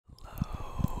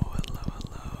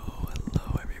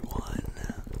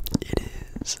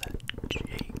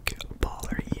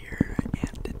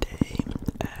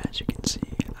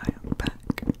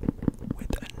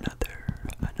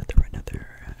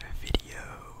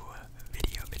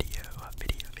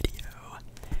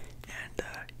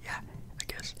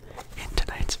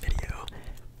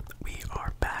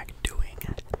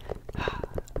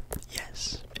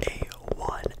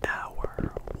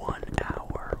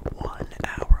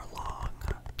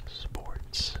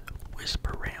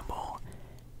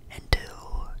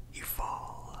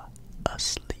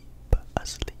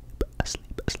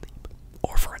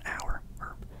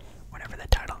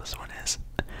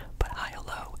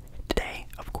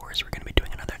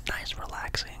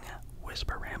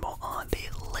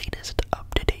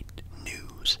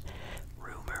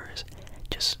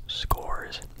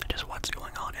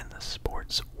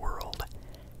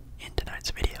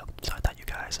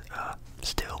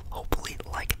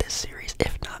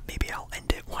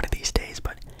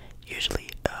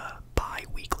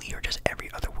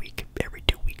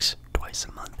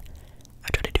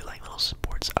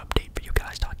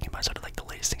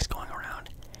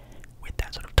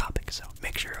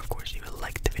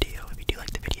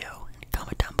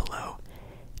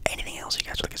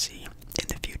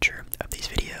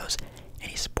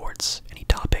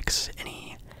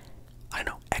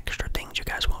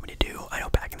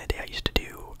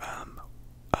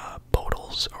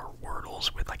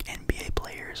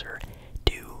players or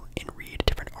do and read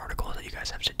different articles that you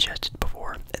guys have suggested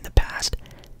before in the past.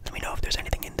 Let me know if there's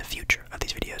anything in the future of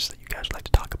these videos that you guys would like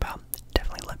to talk about.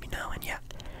 Definitely let me know. And yeah,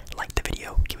 like the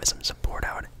video, give us some support.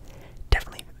 I would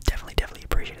definitely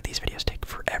appreciate it. These videos take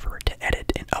forever to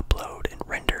edit and upload and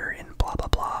render and blah blah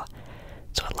blah.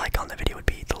 So a like on the video would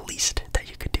be the least that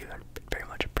you could do. I'd very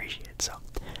much appreciate it. So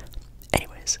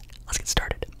anyways, let's get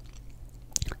started.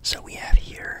 So we have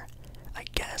here, I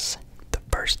guess, the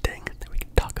first thing that we can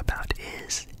talk about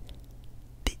is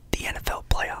the NFL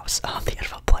playoffs. The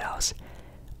NFL playoffs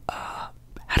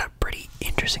had a pretty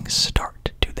interesting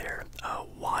start to their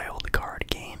wild card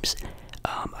games.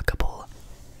 A couple,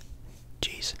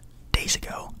 days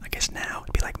ago, I guess now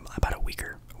it'd be like about a week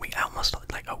almost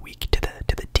like a week to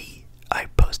the D. I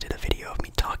posted a video of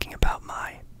me talking about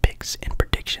my picks and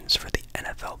predictions for the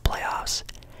NFL playoffs.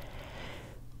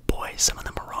 Boy, some of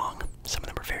them are wrong, some of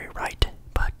them are very right,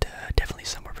 but definitely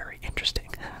some were very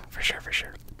interesting, for sure.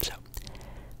 So,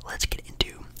 let's get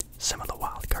into some of the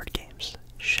wild card games,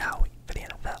 shall we, for the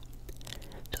NFL.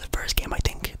 So the first game I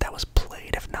think that was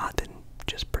played, if not, then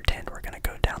just pretend we're going to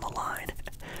go down the line,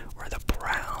 were the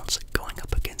Browns going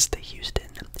up against the Houston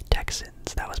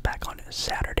Texans. That was back on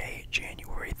Saturday,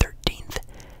 January 13th.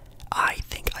 I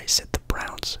think I said the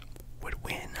Browns would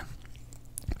win,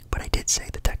 but I did say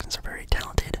the Texans are very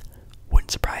talented.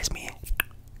 Wouldn't surprise me.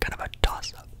 Kind of a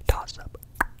toss-up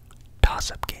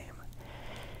game.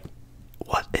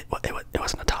 It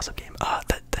wasn't a toss-up game.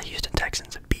 The Houston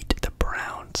Texans beat the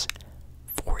Browns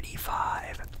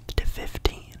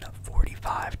 45-15.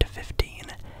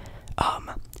 45-15.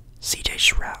 CJ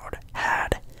Stroud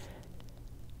had,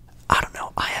 I don't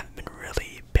know, I haven't been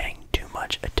really paying too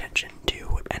much attention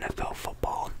to NFL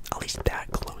football, at least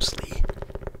that closely,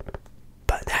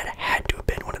 but that had to have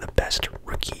been one of the best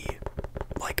rookie,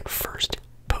 like, first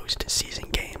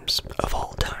postseason games of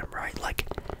all time, right? Like,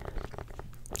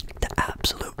 the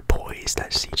absolute poise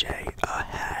that CJ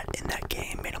had in that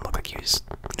game made him look like he was,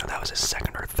 that was his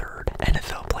second or third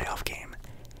NFL playoff game.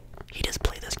 He just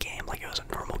played this game like it was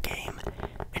a normal game,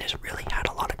 and has really had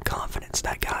a lot of confidence.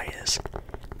 That guy is,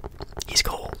 he's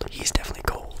cold. He's definitely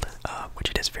cold, which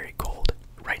it is very cold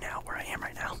right now, where I am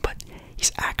right now, but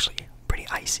he's actually pretty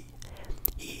icy.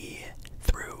 He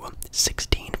threw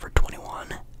 16 for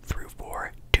 21, threw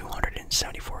for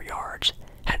 274 yards,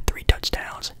 had 3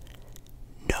 touchdowns,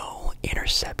 no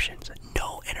interceptions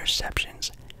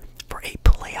for a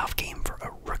playoff game for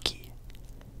a rookie.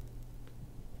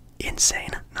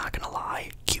 Insane, not gonna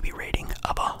lie. QB rating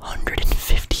of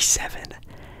 157.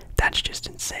 That's just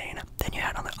insane. Then you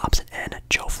had on the opposite end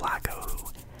Joe Flacco, who,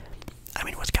 I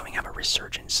mean, was coming out of a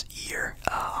resurgence year.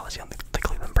 Obviously on the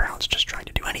Cleveland Browns, just trying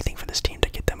to do anything for this team to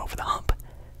get them over the hump.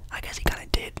 I guess he kind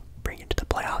of did bring it to the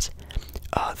playoffs.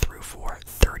 Threw for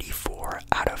 34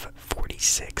 out of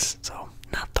 46, so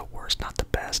not the worst, not the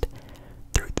best.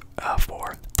 Threw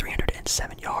for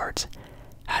 307 yards,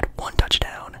 had 1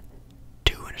 touchdown,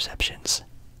 2 interceptions,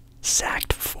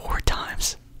 sacked 4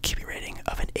 times, QB rating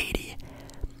of an 80.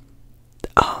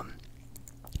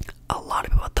 A lot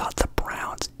of people thought the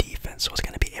Browns defense was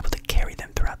going to be able to carry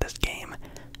them throughout this game,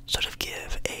 sort of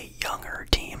give a younger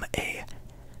team a,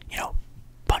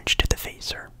 punch to the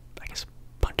face, or I guess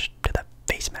punch to the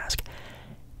face mask,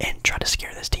 and try to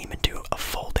scare this team into a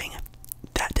folding.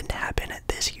 That didn't happen.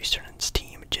 This Houston's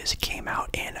team just came out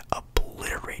and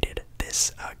obliterated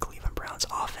this Cleveland Browns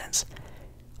offense.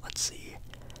 Let's see.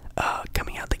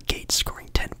 Coming out the gate, scoring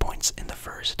 10 points in the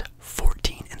first,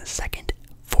 14 in the second,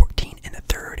 14 in the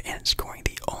third, and scoring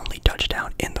the only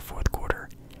touchdown in the fourth quarter.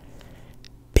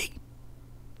 Big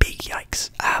yikes.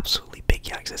 Absolutely big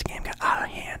yikes. This game got out of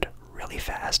hand really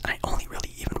fast. I only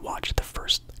really even watched the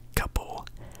first couple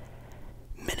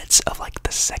minutes of like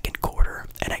the second quarter,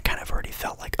 and I kind of already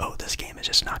felt like, oh, this game is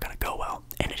just not going to go well,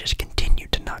 and it just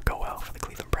continued to not go well for the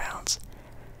Cleveland Browns.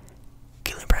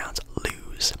 Cleveland Browns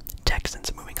lose.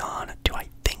 Texans moving on to, I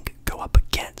think, go up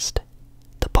against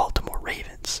the Baltimore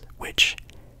Ravens, which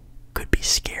could be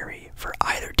scary for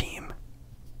either team,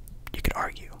 you could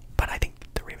argue, but I think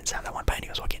the Ravens have that one. But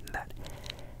anyways, we'll get into that.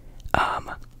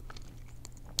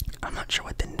 I'm not sure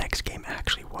what the next game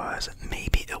actually was.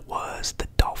 Maybe it was the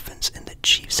Dolphins and the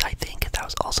Chiefs. I think that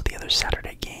was also the other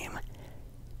Saturday game.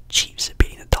 Chiefs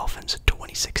beating the Dolphins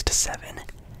 26-7.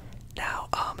 Now,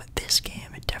 this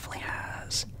game, it definitely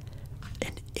has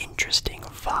an interesting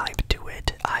vibe to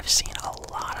it. I've seen a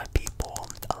lot of people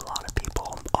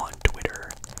on Twitter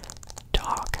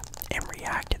talk and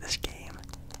react to this game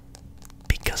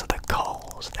because of the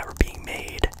calls that were being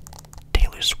made,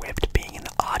 Taylor Swift being in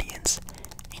the audience,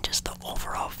 and just the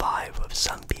overall vibe of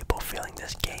some people feeling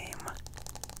this game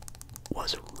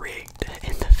was rigged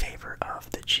in the favor of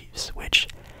the Chiefs, which,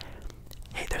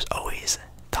 hey, there's always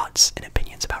thoughts and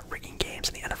opinions about rigging games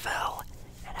in the NFL.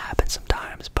 It happens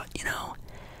sometimes, but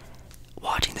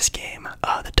watching this game,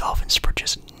 the Dolphins were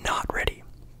just not ready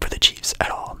for the Chiefs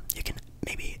at all. You can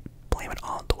maybe blame it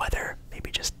on the weather, maybe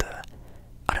just the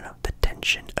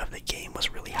tension of the game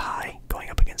was really high going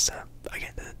up against the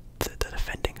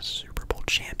defending Super Bowl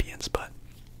champions, but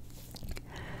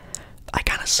I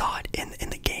kind of saw it in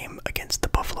the game against the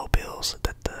Buffalo Bills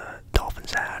that the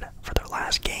Dolphins had for their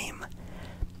last game.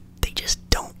 They just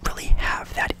don't really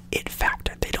have that it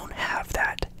factor. They don't have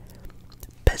that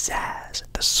pizzazz,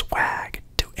 the swag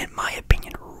to, in my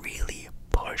opinion, really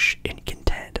push and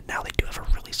contend. Now they do have a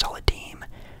really solid team.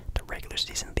 The regular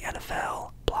season of the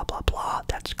NFL, blah blah blah,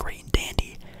 that's great and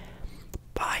dandy.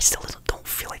 But I still don't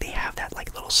feel like they have that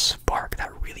little spark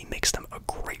that really makes them a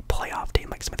great playoff team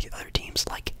like some of the other teams.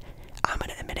 Like, I'm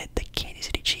gonna admit it, the Kansas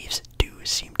City Chiefs do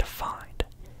seem to find.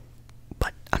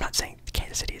 But I'm not saying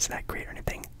Kansas City is that great or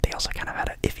anything. They also kind of had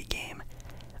an iffy game.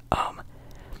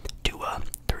 Tua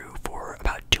threw for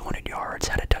about 200 yards,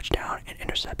 had a touchdown, an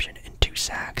interception, and 2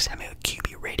 sacks, having a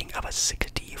QB rating of a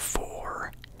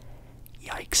 64.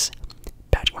 Yikes.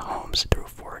 Patrick Mahomes threw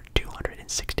for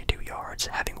 262 yards,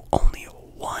 having only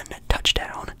 1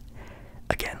 touchdown.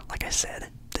 Again, like I said,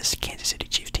 this Kansas City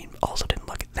Chiefs team also didn't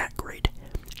look that great.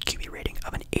 QB rating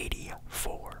of an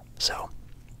 84. So,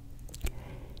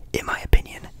 in my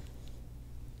opinion,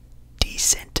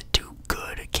 decent to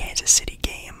good Kansas City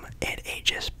game and a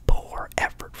just poor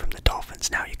effort from the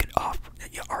Dolphins. Now you could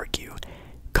argue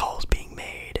calls being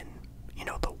made and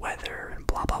the weather and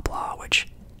blah blah blah, which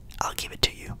I'll give it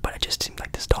to you, but it just seemed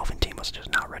like this Dolphin team was just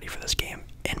not ready for this game,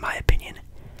 in my opinion.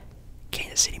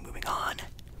 Kansas City moving on,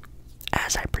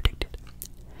 as I predicted.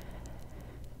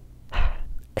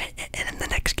 And in the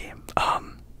next game,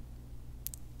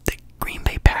 the Green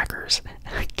Bay Packers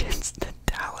against the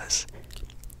Dallas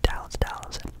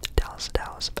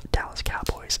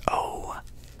Cowboys. Oh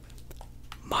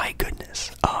my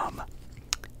goodness.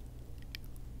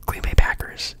 Green Bay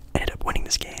Packers ended up winning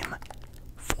this game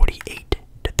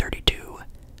 48-32,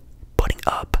 putting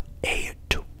up a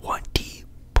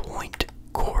 20-point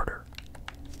quarter.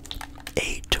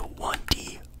 A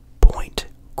 20-point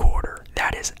quarter.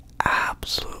 That is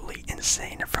absolutely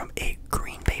insane from a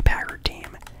Green Bay Packer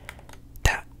team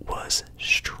that was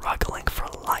struggling for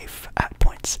life at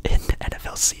points in the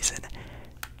NFL season,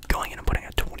 going in and putting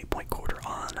a 20-point quarter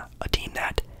on a team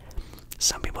that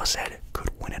some people said could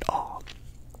win it all.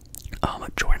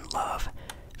 Jordan Love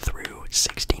threw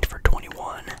 16 for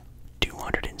 21,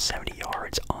 270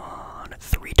 yards on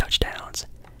 3 touchdowns,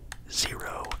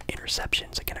 0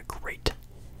 interceptions. Again, a great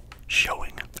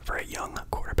showing for a young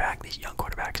quarterback. These young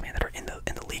quarterbacks, man, that are in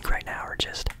the league right now are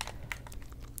just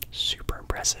super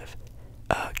impressive.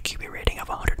 QB rating of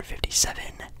 157.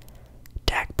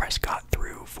 Dak Prescott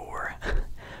threw for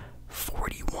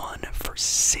 41 for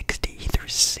 60. He threw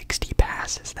 60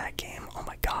 passes that game. Oh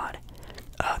my god.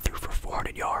 Threw for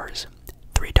 400 yards,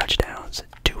 3 touchdowns,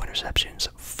 2 interceptions,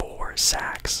 4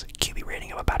 sacks. QB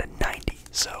rating of about a 90.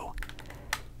 So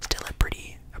still a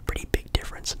pretty big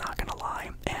difference, not gonna lie.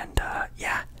 And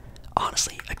yeah,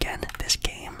 honestly, again, this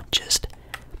game just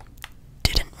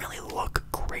didn't really look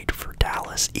great for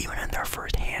Dallas, even in their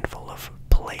first handful of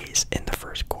plays in the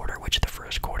first quarter, which the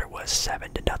first quarter was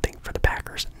 7-0 for the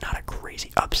Packers. Not a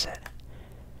crazy upset.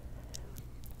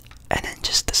 And then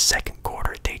just the second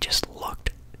quarter, they just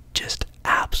looked just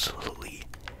absolutely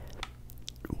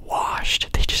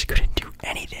washed. They just couldn't do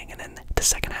anything. And then the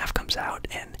second half comes out,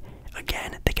 and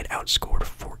again, they get outscored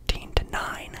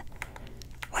 14-9.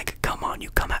 Like, come on, you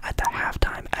come out at the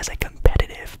halftime as a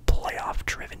competitive,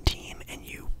 playoff-driven team, and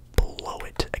you blow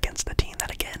it against the team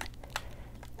that, again,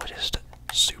 was just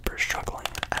super struggling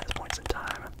at points in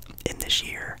time in this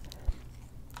year.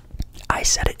 I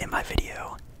said it in my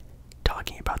video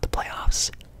talking about the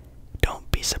playoffs. Don't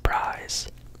be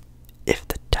surprised if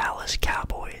the Dallas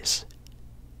Cowboy,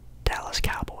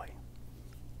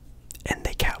 and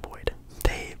they cowboyed.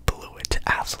 They blew it,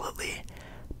 absolutely.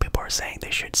 People are saying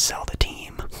they should sell the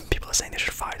team. People are saying they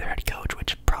should fire their head coach,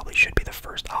 which probably should be the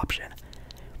first option.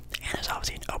 And there's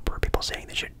obviously an uproar, people saying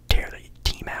they should tear the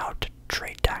team out,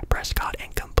 trade Dak Prescott,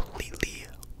 and completely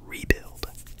rebuild.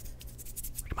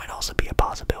 Which might also be a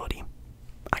possibility.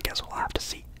 I guess we'll have to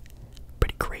see.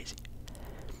 Pretty crazy.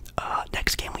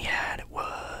 Next game we had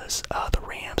was the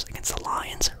Rams against the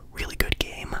Lions. Really good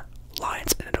game.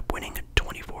 Lions ended up winning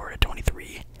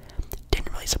 24-23.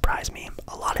 Didn't really surprise me.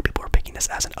 A lot of people were picking this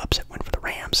as an upset win for the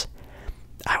Rams.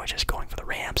 I was just going for the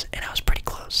Rams, and I was pretty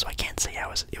close, so I can't say it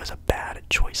was a bad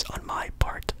choice on my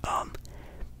part.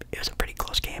 It was a pretty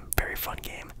close game, very fun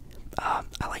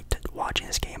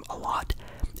this game a lot.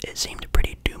 It seemed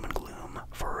pretty doom and gloom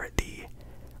for the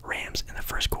Rams in the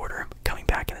first quarter, coming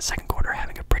back in the second quarter,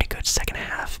 having a pretty good second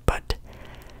half, but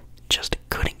just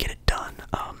couldn't get it done.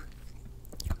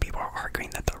 People are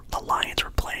arguing that the Lions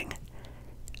were playing,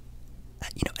 a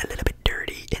little bit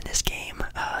dirty in this game.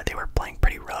 They were playing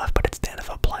pretty rough, but it's the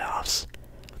NFL playoffs.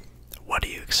 What do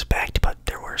you expect? But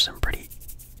there were some pretty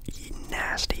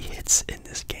nasty hits in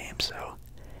this game, so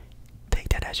take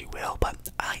that as you will. But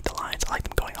I like the Lions. I like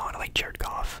them going on. I like Jared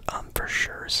Goff, for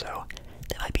sure. So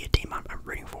they might be a team I'm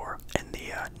rooting for in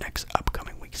the next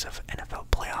upcoming weeks of NFL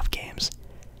playoff games.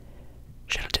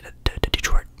 Shout out to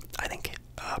Detroit. I think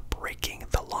breaking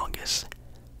the longest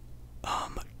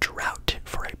drought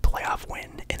for a playoff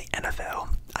win in the NFL.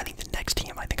 I think the next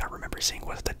team I remember seeing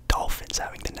was the Dolphins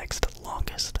having the next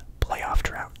longest playoff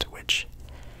drought, which,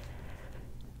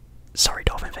 sorry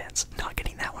Dolphin fans, not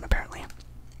getting that one apparently.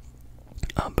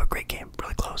 But great game,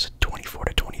 really close,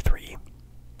 24-23.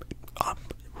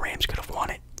 Rams could have won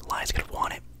it, Lions could have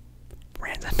won it,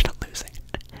 Rams ended up losing.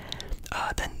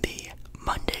 Then the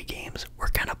Monday games were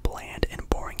kind of bland and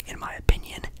boring in my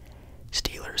opinion.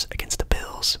 Steelers against the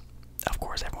Bills. Of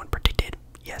course, everyone predicted.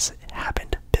 Yes, it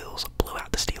happened. Bills blew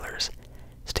out the Steelers.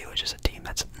 Steelers is a team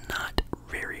that's not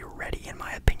very ready, in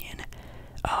my opinion.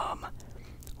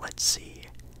 Let's see.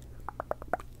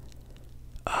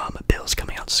 Bills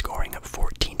coming out scoring up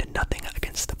 14-0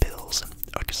 against the Bills.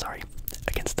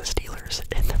 Against the Steelers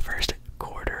in the first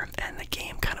quarter, and the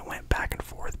game kind of went back and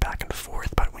forth.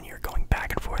 But when you're going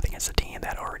back and forth against a team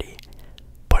that already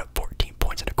put up 14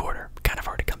 points in a quarter, kind of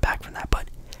hard to come back from that. But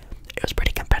it was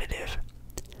pretty competitive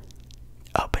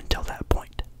up until that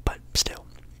point, but still.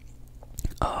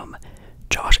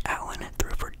 Josh Allen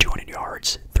threw for 200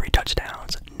 yards, 3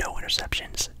 touchdowns, no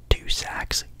interceptions, 2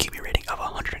 sacks, QB rating of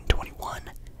 121.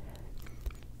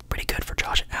 Pretty good for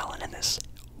Josh Allen and this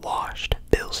washed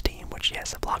Bills team, which,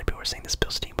 yes, a lot of people are saying this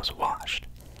Bills team was washed.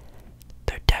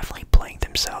 They're definitely playing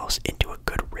themselves into a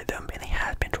good rhythm, and they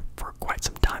have been for quite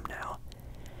some time now.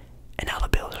 And now the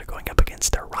Bills are going up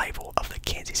against their rival of the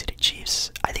Kansas City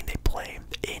Chiefs. I think they play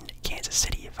in Kansas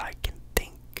City, if I can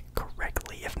think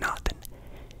correctly. If not, then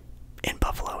in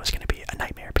Buffalo is going to be a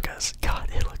nightmare because, God,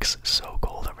 it looks so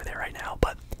cold over there right now.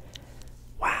 But,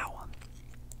 wow.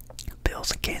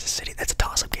 Bills and Kansas City, that's a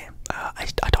toss-up game. I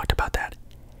talked about that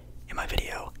in my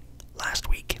video last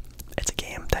week. It's a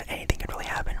game that anything can really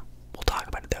happen. We'll talk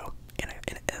about it, though, in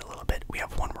a little bit. We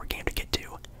have one more game to get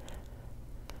to,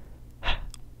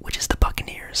 which is the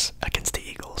Buccaneers against the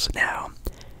Eagles. Now,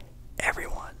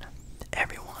 everyone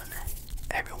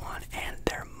and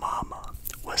their mama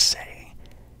was saying,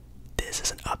 this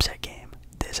is an upset game.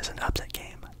 This is an upset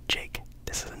game. Jake,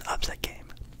 this is an upset game.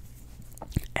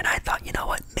 And I thought, you know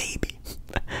what, maybe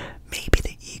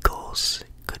the Eagles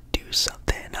could do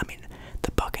something. I mean,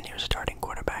 the Buccaneers starting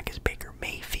quarterback is Baker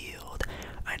Mayfield.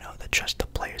 I know that just the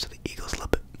players of the Eagles a little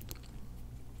bit.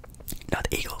 Not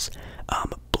the Eagles,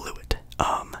 blew it.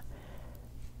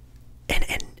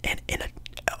 In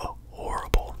a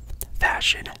horrible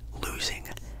fashion, losing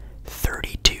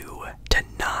 32-9,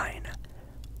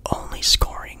 only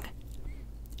scoring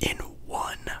in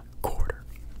one quarter.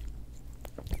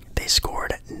 They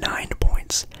scored 9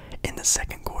 points in the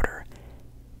second quarter,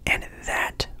 and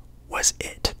that was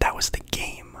it. That was the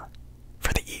game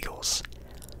for the Eagles.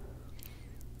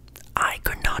 I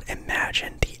could not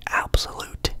imagine the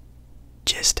absolute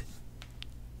just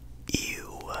you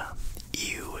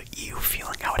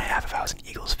feeling I would have if I was an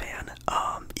Eagles fan.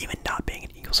 Even not being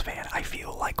an Eagles fan, I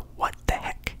feel like, what the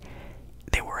heck?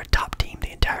 They were a top team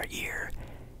the entire year.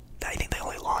 I think they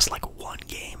only lost like one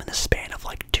game in the span of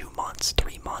like 2 months,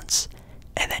 3 months,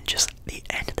 and then just the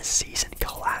end of the season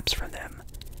collapsed for them.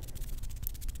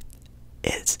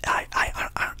 It's I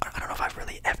don't know if I've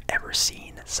really ever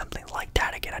seen something like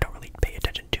that again. I don't really pay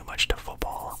attention too much to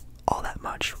football all that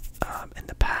much in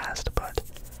the past, but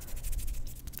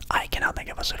I cannot think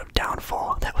of a sort of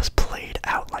downfall that was played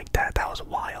out like that. That was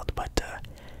wild. But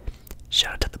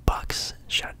shout out to the Bucks.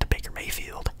 Shout out to Baker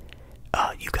Mayfield.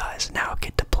 You guys now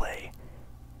get to play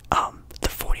the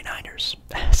 49ers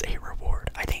as a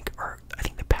reward. I think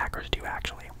the Packers do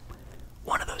actually.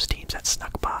 One of those teams that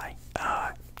snuck by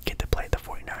get to play the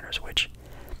 49ers, which,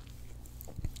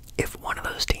 if one of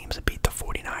those teams beat the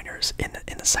 49ers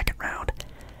in the second round,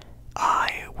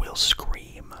 I will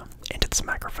scream into this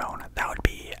microphone. That would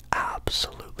be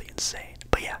absolutely insane.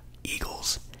 But yeah,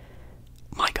 Eagles,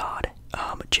 my God,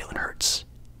 Jalen Hurts,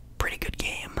 pretty good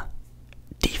game.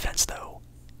 Defense, though,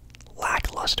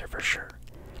 lackluster for sure.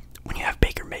 When you have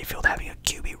Baker Mayfield having a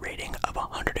QB rating of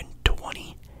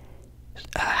 120,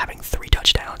 having 3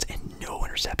 touchdowns and no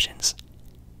interceptions,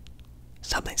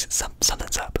 something's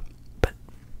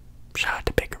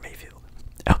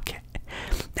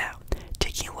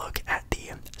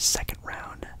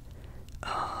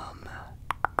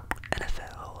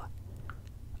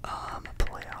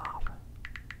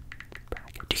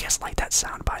that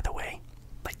sound, by the way.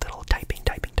 Like little typing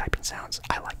sounds.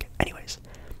 I like it. Anyways,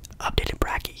 updated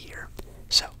bracket here.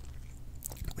 So,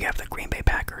 we have the Green Bay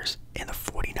Packers and the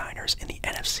 49ers in the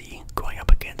NFC going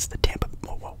up against the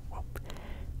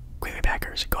Green Bay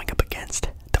Packers going up against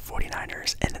the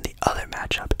 49ers, and then the other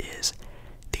matchup is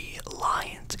the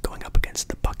Lions going up against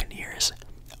the Buccaneers.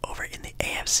 Over in the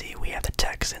AFC, we have the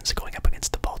Texans going up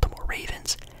against the Baltimore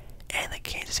Ravens, and the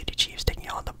Kansas City Chiefs taking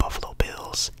on the Buffalo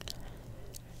Bills.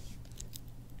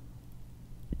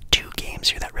 Two games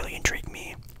here that really intrigue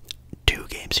me. Two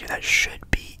games here that should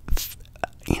be,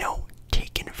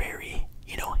 taken very,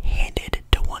 handed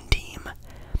to one team.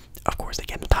 Of course, the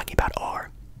games I'm talking about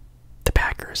are the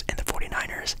Packers and the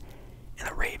 49ers, and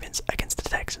the Ravens against the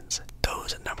Texans.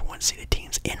 Those number one seeded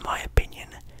teams, in my opinion,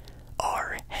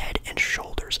 are head and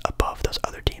shoulders above those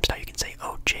other teams. Now you can say,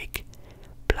 oh, Jake,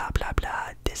 blah, blah,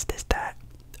 blah, this, that.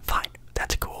 Fine,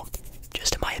 that's cool.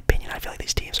 Just in my opinion, I feel like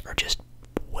these teams are just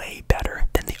way better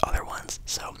than the other ones.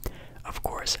 So, of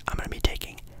course, I'm going to be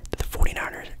taking the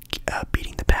 49ers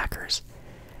beating the Packers.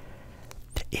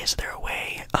 Is there a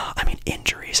way?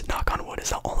 Injuries, knock on wood, is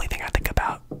the only thing I think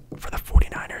about for the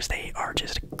 49ers. They are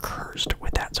just cursed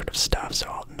with that sort of stuff, so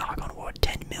I'll knock on wood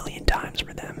 10 million times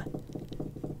for them.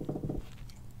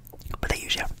 But they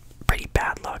usually have pretty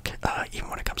bad luck, even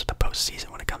when it comes to the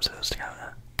postseason, when it comes to those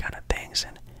kind of things.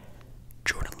 And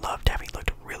Jordan Love definitely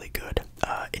looked really good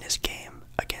in his game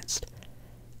against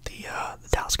the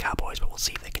Dallas Cowboys, but we'll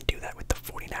see if they can do that with the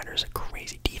 49ers, a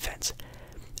crazy defense.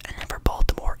 And then for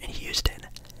Baltimore and Houston,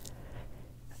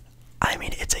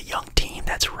 it's a young team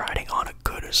that's riding on a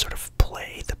good sort of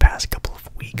play the past couple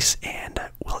of weeks, and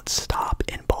will it stop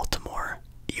in Baltimore?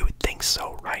 You would think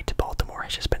so, right? Baltimore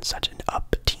has just been such an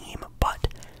up team, but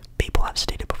people have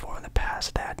stated before in the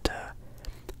past that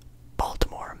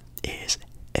Baltimore is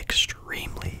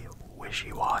extremely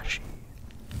wishy-washy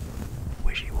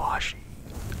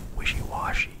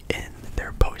in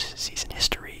their postseason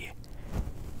history.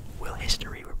 Will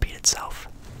history repeat itself?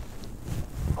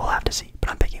 We'll have to see, but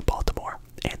I'm picking Baltimore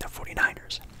and the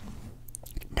 49ers.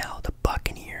 Now, the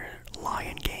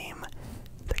Buccaneer-Lion game,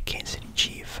 the Kansas City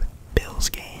Chiefs-Bills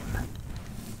game,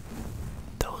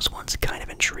 those ones kind of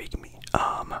intrigue me.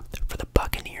 For the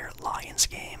Buccaneer-Lions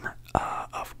game,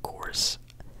 of course,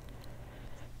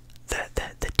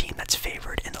 the team that's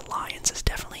favored in the Lions is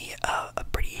definitely a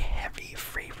pretty heavy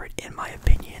favorite in my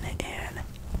opinion, and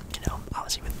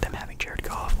obviously with them having Jared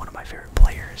Goff, one of my favorite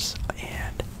players,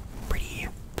 and pretty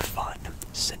fun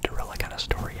Cinderella kind of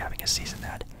story, having a season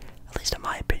that, at least in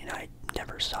my opinion, I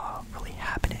never saw really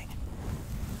happening.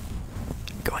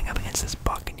 Going up against this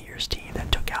Buccaneers team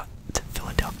that took out the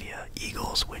Philadelphia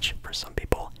Eagles, which for some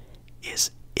people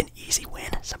is an easy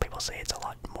win. Some people say it's a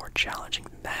lot more challenging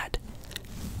than that.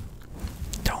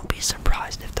 Don't be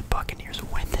surprised if the Buccaneers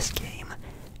win this game.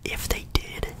 If they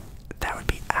did, that would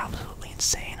be absolutely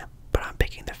insane, but I'm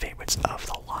picking the favorites of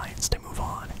the Lions to move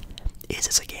on. Is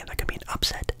this a game that could be an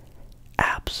upset?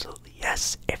 Absolutely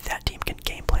yes. If that team can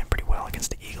game plan pretty well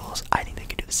against the Eagles, I think they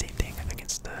could do the same thing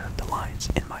against the Lions,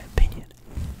 in my opinion.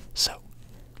 So,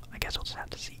 I guess we'll just have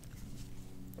to see.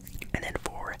 And then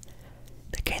for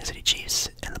the Kansas City Chiefs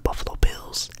and the Buffalo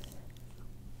Bills,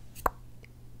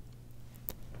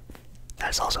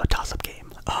 that's also a toss-up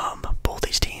game. Both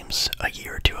these teams a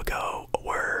year or two ago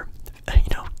were,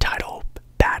 title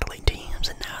battling teams,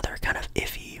 and now they're kind of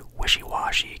iffy,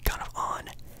 wishy-washy, kind of on,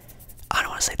 I don't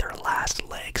want to say their last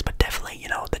legs, but definitely,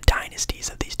 the dynasties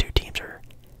of these two teams are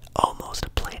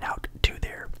almost played out to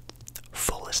their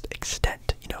fullest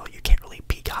extent. You can't really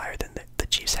peak higher than the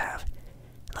Chiefs have.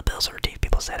 And the Bills are a team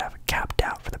people said have capped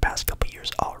out for the past couple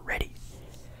years already.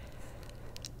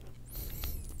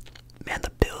 Man,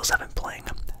 the Bills have been playing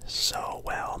so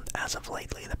well as of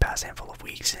lately, the past handful of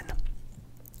weeks, and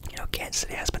Kansas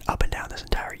City has been up and down this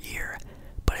entire year,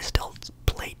 but it's still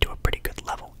played to a pretty good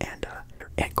level, and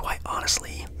quite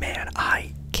honestly, man,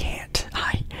 I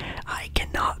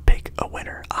cannot pick a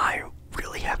winner. I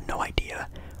really have no idea.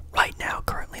 Right now,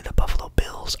 currently, the Buffalo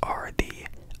Bills are the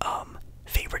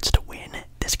favorites to win.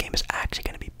 This game is actually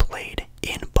going to be played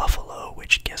in Buffalo,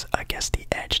 which gives, I guess, the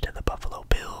edge to the Buffalo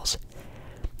Bills.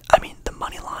 The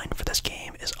money line for this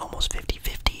game is almost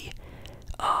 50-50.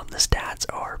 The stats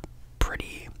are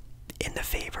pretty in the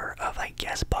favor of, I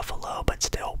guess, Buffalo, but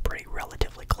still pretty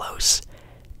relatively close.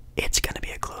 It's going to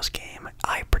be a close game.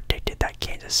 I predicted that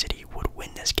Kansas City would win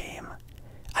this game.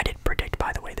 I did predict,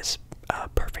 by the way, this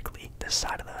perfectly, this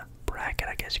side of the bracket,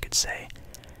 I guess you could say.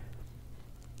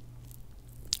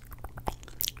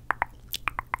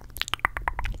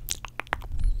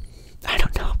 I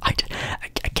don't know.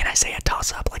 Can I say a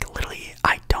toss-up? Like, literally,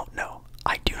 I don't know.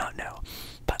 I do not know.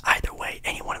 But either way,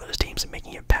 any one of those teams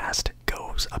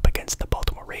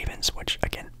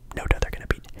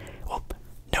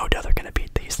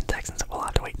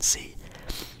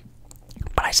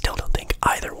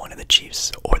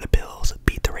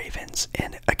Ravens,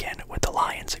 and again, with the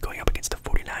Lions going up against the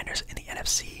 49ers in the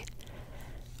NFC,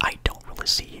 I don't really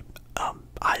see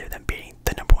either of them being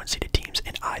the number one seeded teams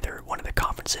in either one of the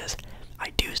conferences.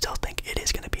 I do still think it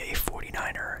is going to be a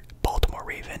 49er Baltimore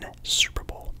Raven Super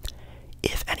Bowl.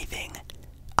 If anything,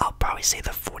 I'll probably say the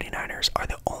 49ers are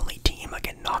the only team,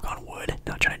 again, knock on wood,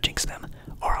 not trying to jinx them,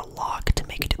 are a lock to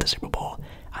make it to the Super Bowl.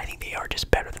 I think they are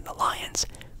just better than the Lions.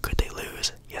 Could they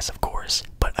lose? Yes, of course.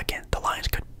 But again, the Lions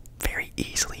could very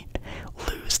easily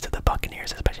lose to the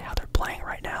Buccaneers, especially how they're playing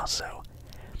right now. So,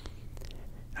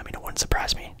 I mean, it wouldn't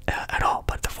surprise me at all.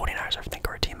 But the 49ers, I think,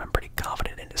 are a team I'm pretty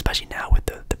confident in, especially now with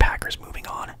the Packers moving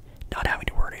on, not having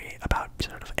to worry about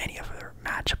sort of any other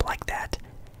matchup like that.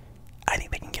 I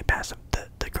think they can get past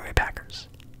the Green Bay Packers.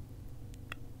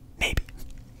 Maybe.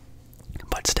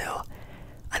 But still,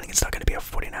 I think it's still going to be a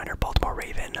 49er Baltimore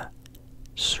Raven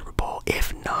Super Bowl.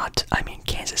 If not, I mean,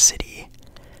 Kansas City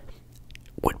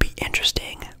would be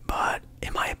interesting, but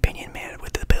in my opinion, man,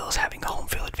 with the Bills having a home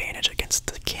field advantage against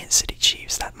the Kansas City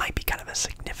Chiefs, that might be kind of a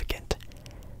significant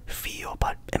feel.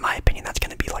 But in my opinion, that's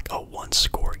going to be like a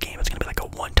one-score game. It's going to be like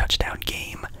a one-touchdown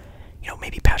game. You know,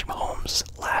 maybe Patrick Mahomes'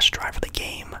 last drive of the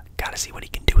game. Got to see what he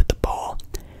can do with the ball.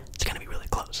 It's going to be really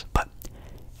close. But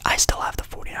I still have the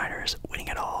 49ers winning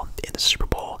it all in the Super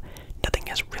Bowl. Nothing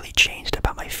has really changed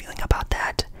about my feeling about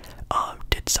that.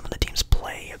 Did some of the teams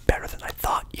play better than I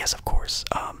thought? Yes, of course.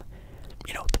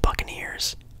 You know, the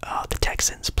Buccaneers, the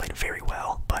Texans played very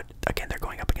well, but again, they're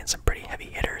going up against some pretty heavy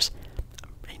hitters.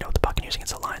 You know, the Buccaneers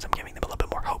against the Lions, I'm giving them a little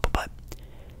bit more hope, but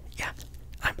yeah,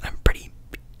 I'm pretty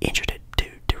interested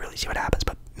to really see what happens.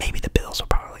 But maybe the Bills will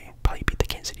probably beat the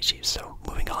Kansas City Chiefs. So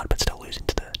moving on, but still losing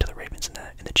to the Ravens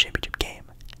in the championship game.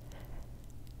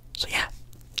 So yeah,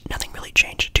 nothing really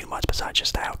changed too much besides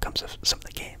just the outcomes of some of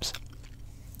the games.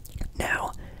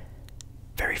 Now,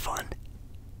 very fun.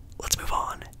 Let's move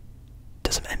on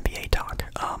to some NBA talk.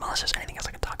 Unless there's anything else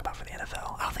I can talk about for the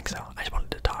NFL. I don't think so. I just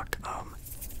wanted to talk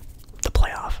the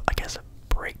playoff, I guess,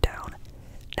 breakdown.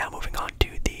 Now moving on to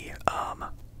the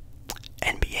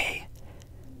NBA.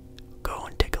 Go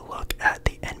and take a look at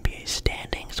the NBA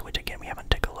standings, which again we haven't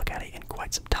taken a look at it in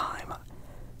quite some time.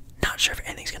 Not sure if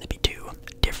anything's going to be too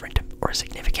different or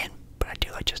significant, but I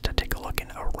do like just to take a look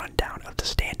and a rundown of the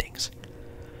standings.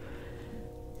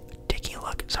 Taking a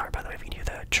look, sorry by the way if you can hear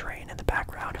the train in the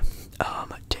background.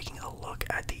 Taking a look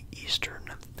at the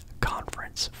Eastern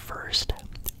Conference first.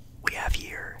 We have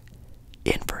here,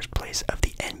 in first place of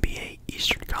the NBA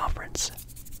Eastern Conference,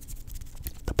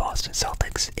 the Boston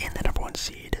Celtics in the number one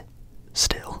seed,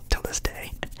 still till this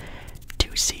day.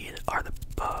 2 seed are the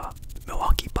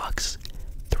Milwaukee Bucks.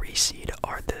 3 seed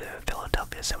are the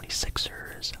Philadelphia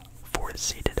 76ers. 4th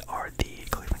seeded are the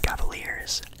Cleveland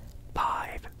Cavaliers.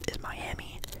 5 is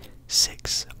Miami.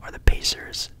 6 are the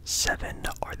Pacers. 7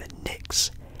 are the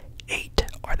Knicks. 8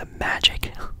 are the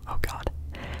Magic. Oh god.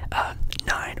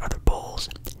 9 are the Bulls.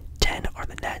 10 are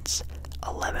the Nets.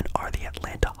 11 are the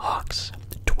Atlanta Hawks.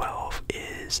 12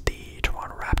 is the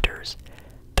Toronto Raptors.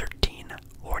 13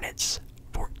 Hornets.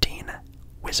 14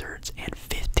 Wizards. And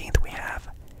 15th we have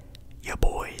your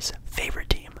boys' favorite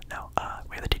team. No,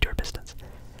 we have the Detroit Pistons.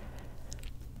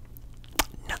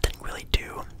 Nothing really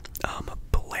too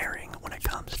blaring when it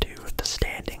comes to the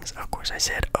standings. Of course, I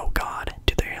said, oh god,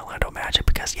 to the Orlando Magic,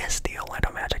 because yes, the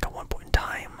Orlando Magic at one point in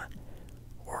time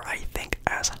were, I think,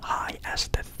 as high as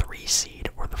the 3 seed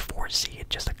or the 4 seed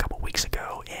just a couple weeks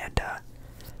ago, and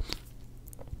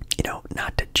you know,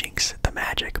 not to jinx the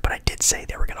Magic, but I did say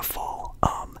they were gonna fall.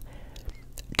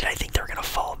 Did I think they were gonna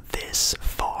fall this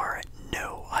far?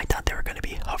 No, I thought they were gonna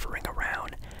be hovering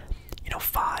around, you know,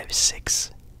 5,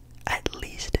 6, at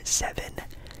least 7.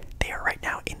 They are right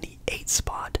now in the 8th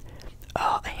spot.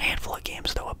 A handful of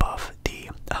games though above the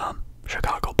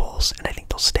Chicago Bulls, and I think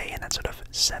they'll stay in that sort of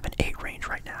 7, 8 range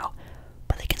right now.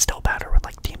 But they can still battle with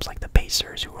like teams like the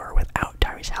Pacers, who are without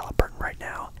Tyrese Halliburton right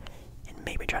now, and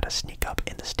maybe try to sneak up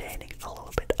in the standings a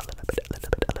little bit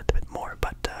more.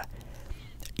 But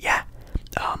yeah,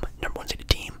 number one seeded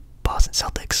team, Boston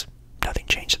Celtics. Nothing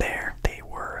changed there. They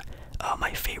were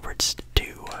my favorites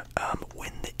to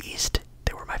win the East.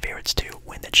 They were my favorites to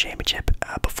win the championship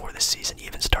before the season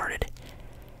even started.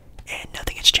 And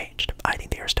nothing has changed. I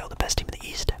think they are still the best team in the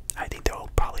East. I think they'll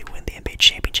probably win the NBA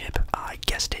championship. I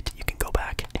guessed it. You can go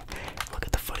back and look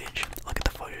at the footage. Look at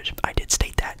the footage. I did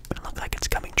state that, but it looked like it's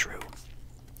coming true.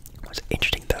 What's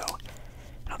interesting though,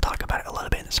 and I'll talk about it a little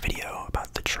bit in this video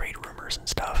about the trade rumors and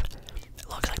stuff. It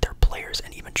looks like their players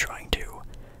and even trying to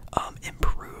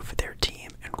improve their team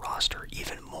and roster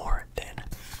even more than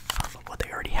what they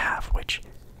already have, which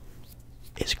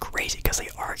is crazy because they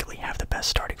arguably have the best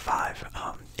starting 5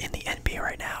 in the NBA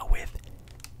right now with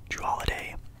Drew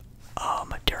Holiday,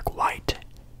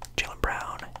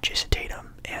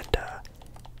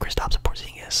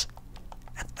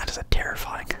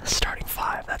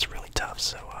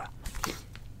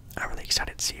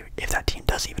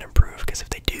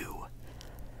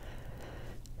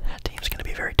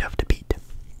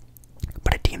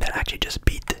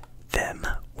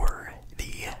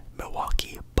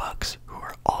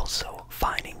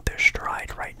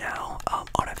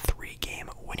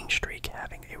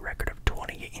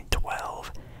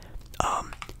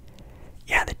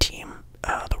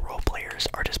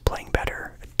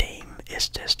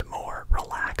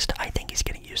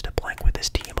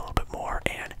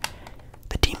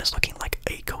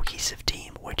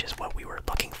 which is what we were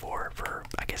looking for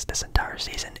I guess this entire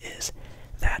season, is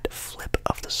that flip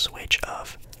of the switch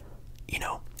of, you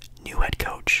know, new head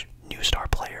coach, new star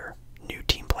player, new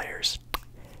team players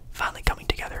finally coming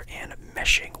together and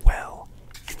meshing well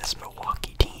in this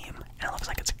Milwaukee team. And it looks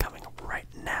like it's coming right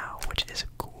now, which is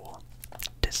cool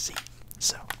to see.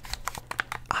 So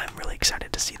I'm really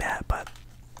excited to see that. But,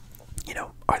 you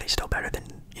know, are they still better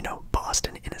than, you know,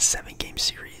 Boston in a 7-game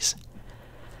series?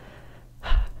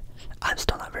 I'm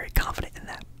still not very confident in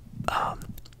that.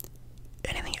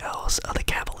 Anything else? The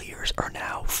Cavaliers are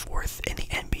now 4th in the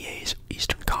NBA's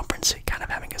Eastern Conference, kind of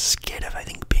having a skid of, I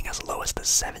think, being as low as the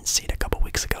 7th seed a couple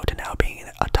weeks ago to now being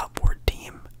a top 4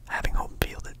 team, having home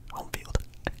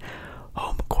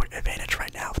court advantage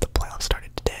right now if the playoffs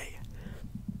started today.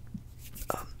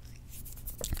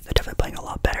 They're definitely playing a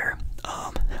lot better.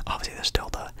 Obviously, there's still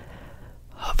the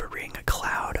hovering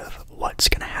cloud of what's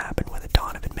going to happen with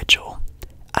Donovan Mitchell.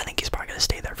 I think he's probably going to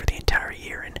stay there for the entire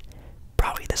year, and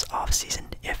probably this offseason,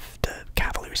 if the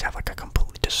Cavaliers have like a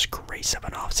complete disgrace of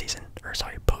an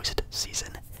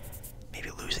postseason, maybe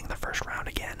losing the first round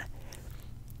again,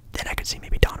 then I could see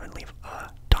maybe Donovan leaving.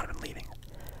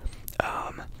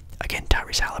 Again,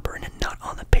 Tyrese Halliburton not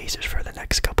on the Pacers for the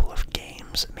next couple of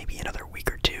games, maybe another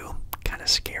week or two. Kind of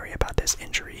scary about this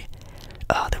injury.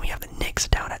 Then we have the Knicks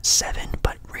down at 7,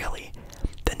 but really,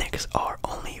 the Knicks are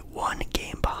only 1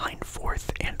 game behind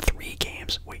 4th and 3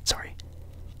 games. Wait, sorry.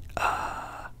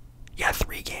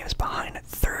 3 games behind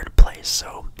 3rd place.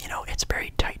 So, you know, it's a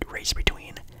very tight race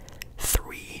between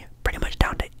 3, pretty much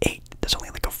down to 8. There's only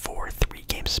like a 4-3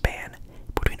 game span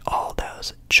between all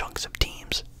those chunks of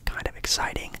teams. Kind of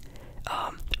exciting.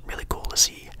 Really cool to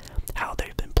see how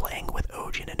they've been playing with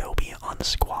OG Anunoby on the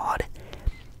squad.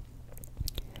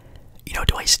 You know,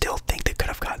 do I still think they could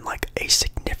have gotten like a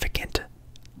significant,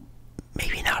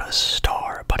 maybe not a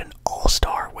star, but an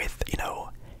all-star with, you know,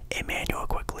 Emmanuel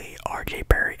Quickly, RJ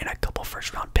Barrett, and a couple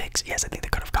first-round picks? Yes, I think they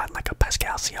could have gotten like a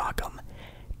Pascal Siakam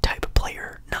type of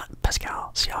player. Not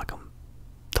Pascal Siakam,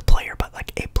 the player, but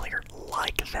like a player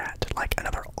like that, like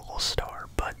another all-star.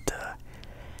 But,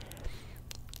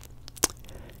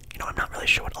 you know, I'm not really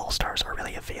sure what all-stars are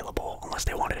really available, unless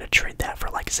they wanted to trade that for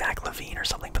like Zach LaVine or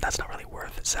something, but that's not really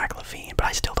worth Zach LaVine. But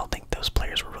I still don't think those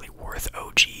players were really worth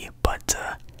OG. But,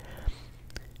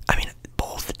 I mean,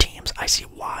 both teams, I see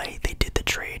why they did the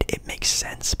trade. It makes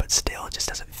sense, but still, it just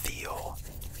doesn't feel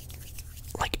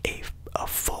like a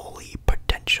fully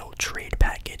potential trade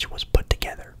package was put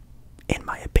together, in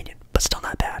my opinion. But still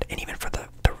not bad. And even for the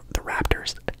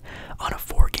Raptors, on a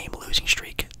 4-game losing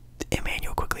streak,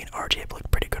 Emmanuel Quickly and RJ have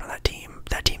looked pretty good on that team.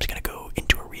 That team's going to go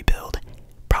into a rebuild,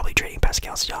 probably trading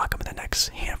Pascal Siakam in the next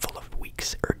handful of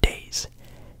weeks or days.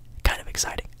 Kind of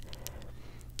exciting.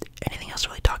 Anything else to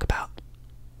really talk about?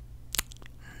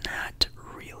 Not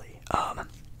really.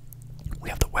 We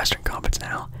have the Western Conference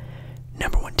now.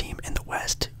 Number 1 team in the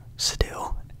West,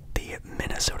 still the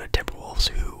Minnesota Timberwolves,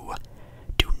 who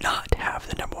do not have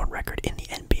the number 1 record in the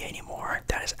NBA anymore.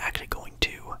 That is actually going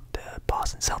to the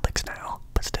Boston Celtics now,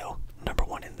 but still number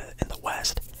 1 in the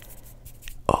West.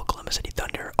 Oklahoma City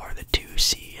Thunder are the 2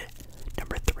 seed.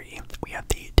 Number 3, we have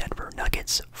the Denver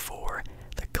Nuggets. 4,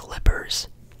 the Clippers.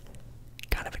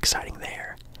 Kind of exciting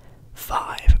there.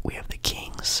 5, we have the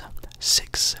Kings.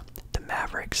 6, the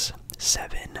Mavericks.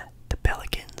 7, the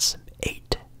Pelicans.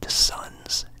 8, the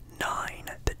Suns. 9,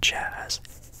 the Jazz.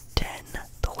 10,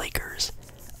 the Lakers.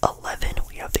 11,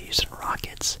 we have the Houston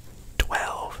Rockets.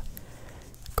 12,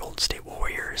 Golden State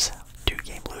Warriors.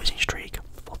 2-game losing streak.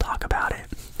 We'll talk about it.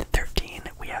 13,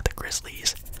 we have the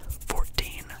Grizzlies.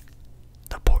 14,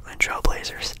 the Portland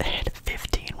Trailblazers. And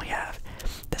 15, we have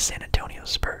the San Antonio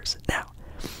Spurs. Now,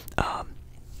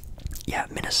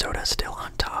 Minnesota still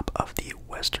on top of the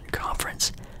Western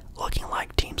Conference, looking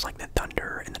like teams like the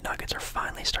Thunder and the Nuggets are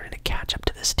finally starting to catch up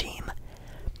to this team.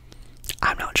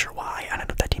 I'm not sure why. I don't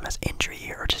know if that team has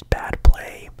injury or just bad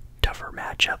play, tougher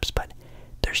matchups, but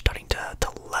they're starting to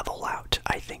level out.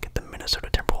 I think the Minnesota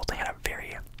Timberwolves, they had a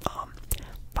very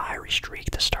fiery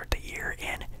streak to start the year,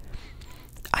 and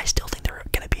I still think they're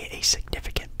going to be a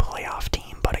significant playoff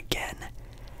team. But again,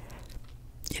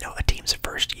 you know, a team's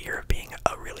first year of being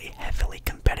a really heavily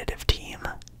competitive team,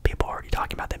 people are already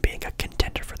talking about them being a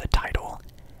contender for the title.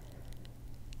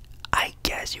 I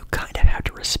guess you kind of have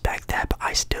to respect that, but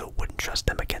I still wouldn't trust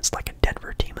them against like a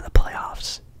Denver team in the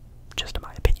playoffs, just in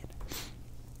my opinion.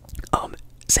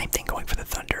 Same thing going for the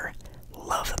Thunder.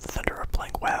 Love that the Thunder are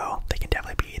playing well. They can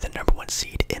definitely be the number 1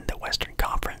 seed in the Western Conference.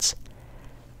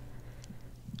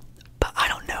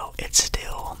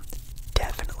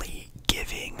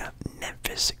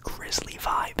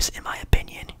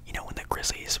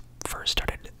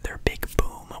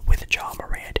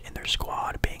 their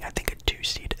squad, being I think a 2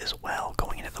 seed as well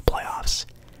going into the playoffs.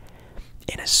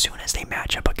 And as soon as they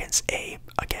match up against a,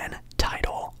 again,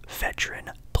 title,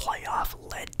 veteran,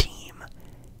 playoff-led team,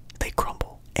 they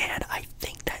crumble. And I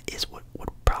think that is what would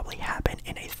probably happen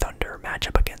in a Thunder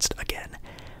matchup against, again,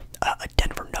 a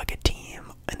Denver Nugget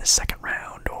team in the second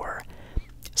round, or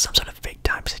some sort of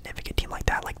big-time significant team like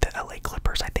that, like the LA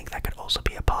Clippers. I think that could also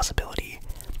be a possibility.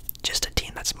 Just a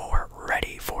team that's more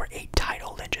ready for a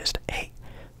title than just, hey,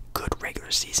 good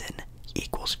regular season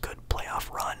equals good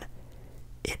playoff run.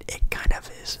 It kind of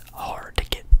is hard to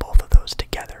get both of those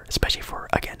together, especially for,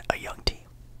 again, a young team.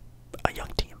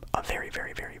 A very,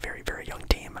 very, very, very, very young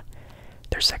team.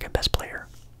 Their second best player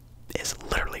is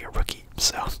literally a rookie,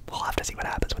 so we'll have to see what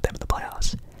happens with them in the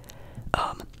playoffs.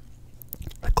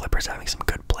 The Clippers having some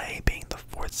good play, being the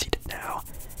 4th seeded now,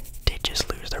 did just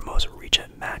lose their most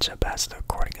recent matchup as the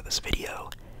recording of this video.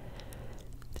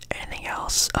 Anything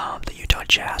else? The Utah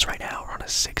Jazz right now are on a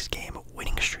 6-game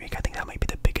winning streak. I think that might be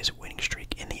the biggest winning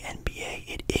streak in the NBA.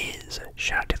 It is.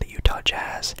 Shout out to the Utah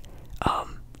Jazz.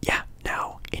 Yeah,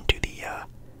 now into the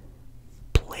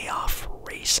playoff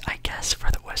race, I guess,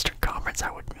 for the Western Conference.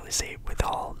 I wouldn't really say with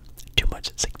all too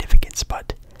much significance,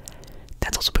 but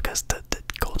that's also because the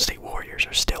Golden State Warriors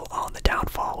are still on the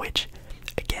downfall, which,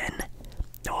 again,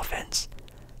 no offense,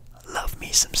 love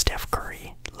me some Steph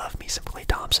Curry, love me some Klay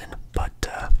Thompson, but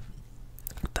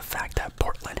the fact that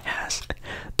Portland has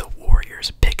the Warriors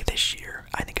pick this year,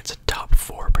 I think it's a top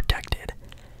 4 protected.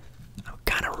 I'm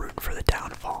kind of rooting for the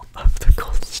downfall of the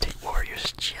Golden State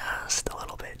Warriors just a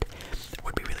little bit. It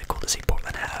would be really cool to see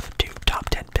Portland have 2 top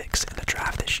 10 picks in the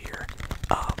draft this year.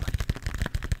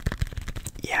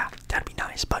 Yeah, that'd be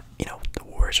nice, but, you know, the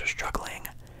Warriors are struggling.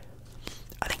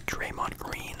 I think Draymond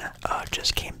Green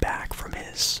just came back from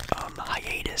his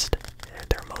hiatus,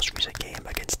 their most recent game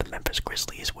against the Memphis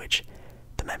Grizzlies, which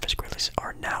the Memphis Grizzlies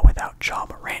are now without Ja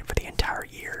Morant for the entire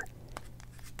year,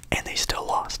 and they still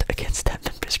lost against that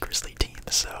Memphis Grizzlies team.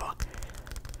 So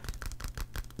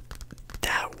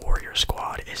that Warrior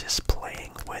squad is just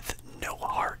playing with no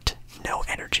heart, no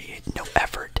energy, no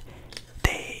effort.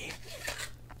 They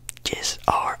just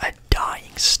are a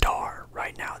dying star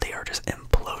right now. They are just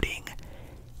imploding.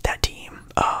 That team,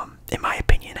 in my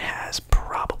opinion, has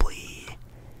probably...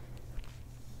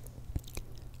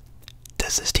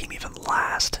 Does this team even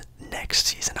last next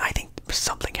season? I think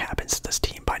something happens to this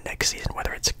team by next season,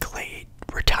 whether it's Klay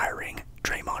retiring,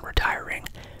 Draymond retiring,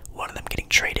 one of them getting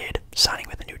traded, signing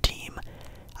with a new team.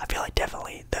 I feel like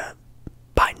definitely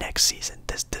by next season,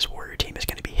 this Warrior team is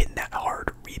going to be hitting that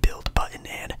hard rebuild button,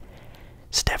 and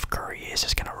Steph Curry is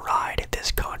just going to ride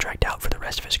this contract out for the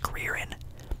rest of his career and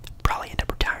probably end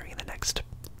up retiring in the next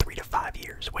 3 to 5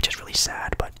 years, which is really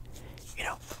sad. But, you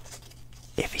know,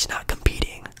 if he's not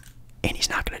competing and he's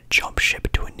not going to jump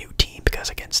ship to a new team, because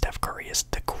again, Steph Curry is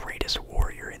the greatest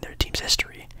Warrior in their team's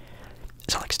history.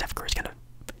 It's not like Steph Curry's going to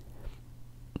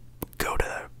go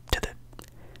to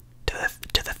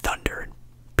the Thunder and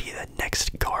be the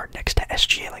next guard next to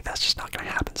SGA. Like, that's just not going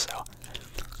to happen. So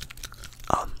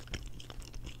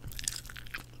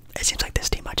it seems like this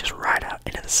team might just ride out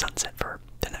into the sunset for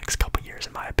the next couple years,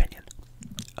 in my opinion.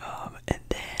 And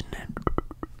then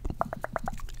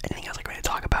anything else I'm going to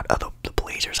talk about? Oh, the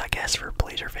Blazers, I guess, for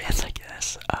Blazer fans, I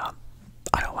guess. I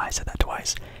don't know why I said that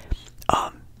twice.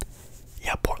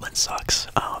 Yeah, Portland sucks.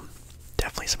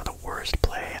 Definitely some of the worst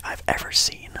play I've ever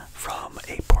seen from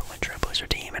a Portland Trail Blazer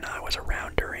team, and I was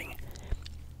around during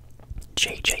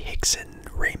J.J. Hickson,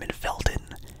 Raymond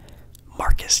Felton,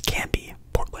 Marcus Camby,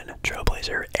 Portland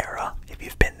Trailblazer era. If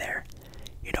you've been there,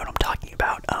 you know what I'm talking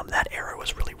about. That era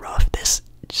was really rough. This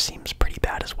seems pretty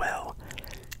bad as well,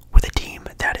 with a team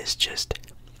that is just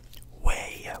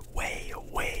way, way,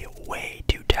 way, way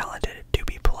too talented to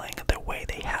be playing the way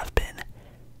they have been.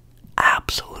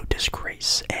 Absolute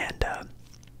disgrace, and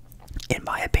in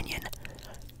my opinion,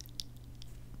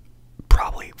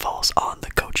 probably falls on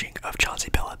the coaching of Chauncey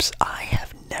Billups. I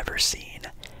have never seen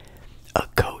a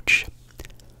coach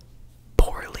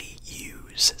poorly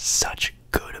use such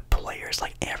good players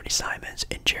like Anthony Simons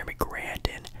and Jeremy Grant,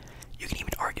 and you can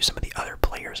even argue some of the other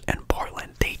players in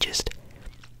Portland.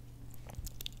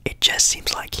 It just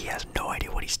seems like he has no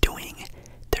idea what he's doing.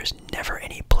 There's never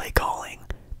any play calling.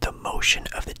 The motion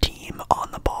of the team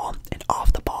on the ball and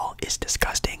off the ball is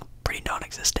disgusting, pretty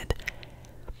non-existent.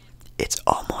 It's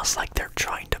almost like they're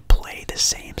trying to play the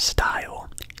same style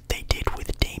they did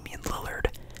with Damian Lillard,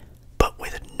 but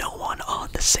with no one on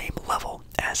the same level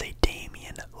as a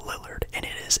Damian Lillard, and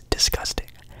it is disgusting.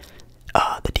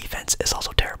 The defense is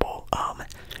also terrible.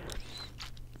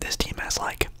 This team has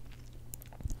like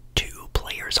 2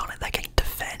 players on it that can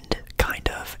defend, kind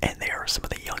of, and they are some of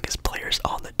the youngest players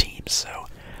on the team.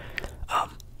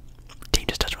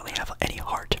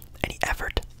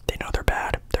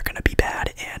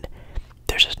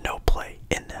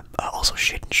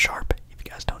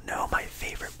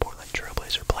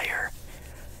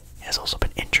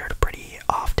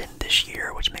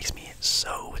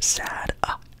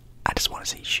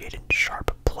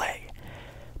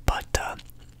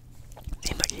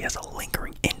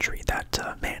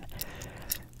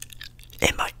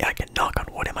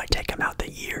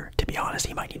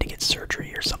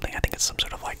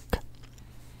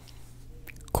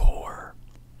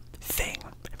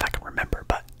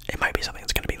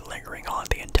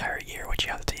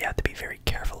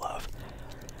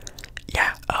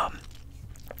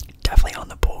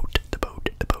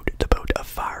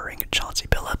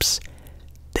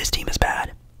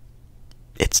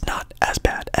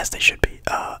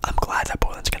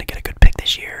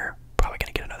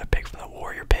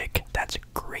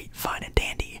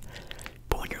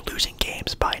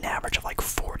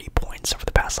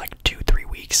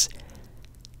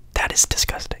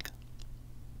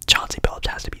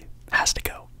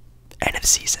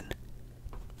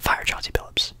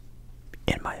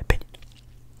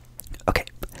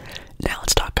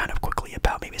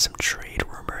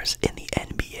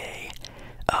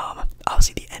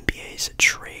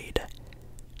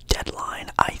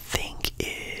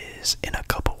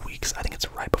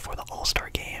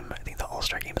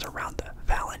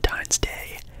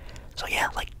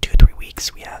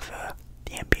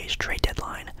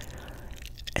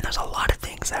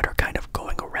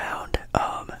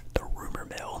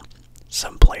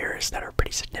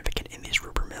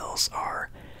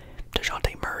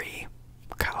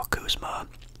 Kuzma,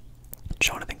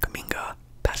 Jonathan Kuminga,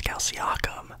 Pascal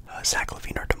Siakam, Zach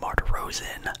LaVine or DeMar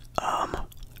DeRozan,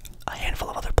 a handful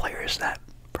of other players that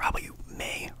probably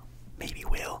maybe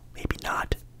will, maybe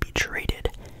not be traded.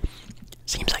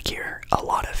 Seems like here a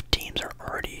lot of teams are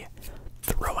already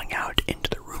throwing out into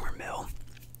the rumor mill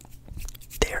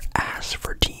their asks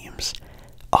for teams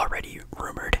already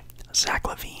rumored. Zach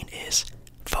LaVine is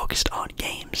focused on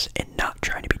games and not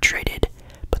trying to be traded,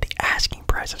 but the asking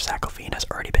price of Zach LaVine has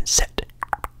already been set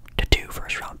to 2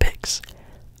 first-round picks.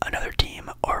 Another team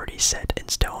already set in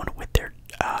stone with their,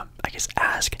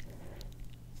 ask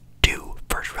 2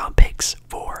 first-round picks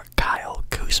for Kyle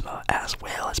Kuzma as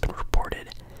well, has been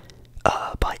reported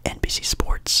by NBC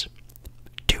Sports.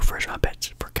 2 first-round picks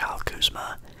for Kyle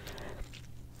Kuzma.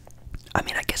 I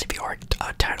mean, I guess if you are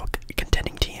a title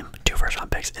contending team, 2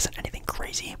 first-round picks isn't anything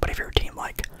crazy, but if you're a team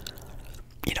like,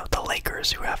 the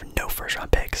Lakers who have no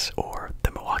first-round picks, or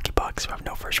the Milwaukee Bucks who have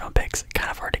no first-round picks, kind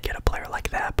of hard to get a player like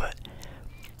that, but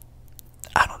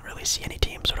I don't really see any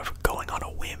team sort of going on a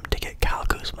whim to get Kyle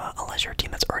Kuzma unless you're a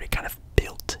team that's already kind of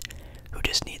built, who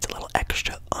just needs a little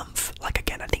extra oomph. Like,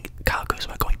 again, I think Kyle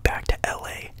Kuzma going back to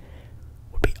LA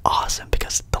would be awesome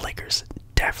because the Lakers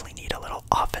definitely need a little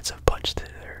offensive punch to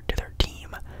their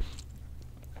team.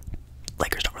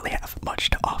 Lakers don't really have much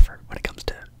to offer when it comes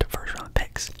to first-round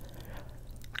picks.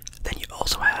 Then you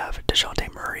also have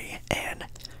DeJounte Murray, and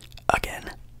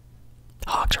again,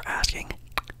 Hawks are asking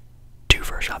 2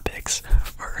 first-round picks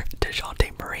for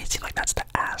DeJounte Murray. It seems like that's the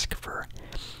ask for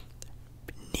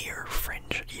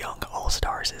near-fringe young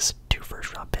all-stars is 2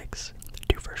 first-round picks.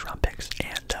 2 first-round picks,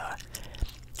 and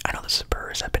I know the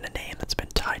Spurs have been a name that's been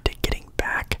tied to getting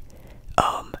back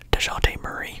DeJounte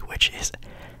Murray, which is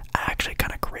actually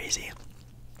kind of crazy.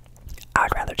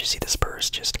 I'd rather just see the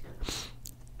Spurs just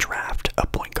draft a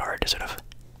point guard to sort of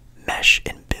mesh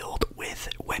and build with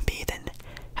Wemby than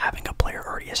having a player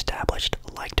already established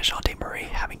like DeJounte Murray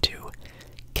having to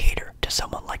cater to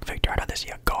someone like Victor. I'd rather see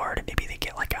a guard, and maybe they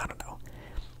get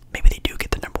maybe they do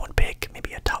get the number 1 pick,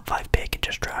 maybe a top 5 pick, and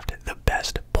just draft the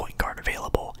best point guard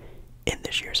available in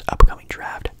this year's upcoming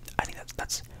draft. I think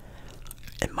that's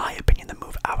in my opinion the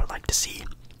move I would like to see.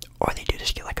 Or they do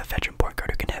just get like a veteran point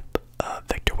guard who can help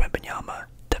Victor Wembanyama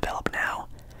develop now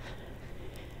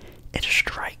and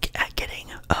strike at getting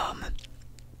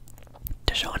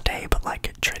DeJounte, but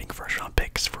like trading first-round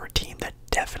picks for a team that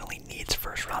definitely needs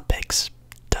first-round picks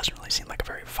doesn't really seem like a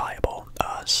very viable,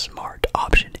 smart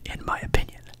option in my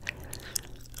opinion.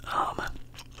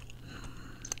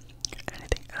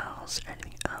 Anything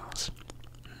else?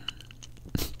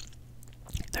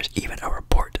 There's even a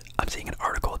report, I'm seeing an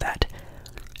article that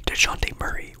DeJounte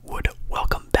Murray would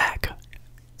welcome back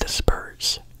the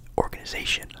Spurs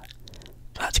organization.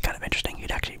 So that's kind of interesting.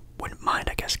 He'd actually wouldn't mind,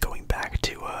 I guess, going back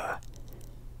to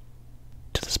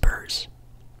the Spurs.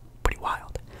 Pretty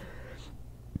wild.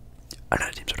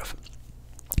 Another team sort of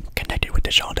connected with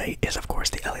DeJounte is, of course,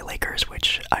 the LA Lakers,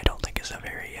 which I don't think is a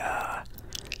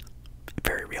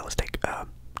very realistic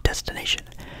destination.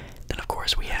 Then, of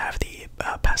course, we have the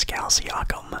Pascal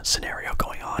Siakam scenario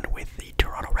going on with the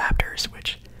Toronto Raptors,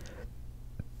 which,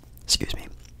 excuse me,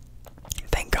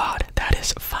 thank God that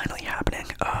is finally happening.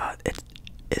 It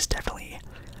is definitely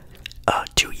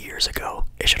 2 years ago.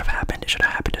 It should have happened. It should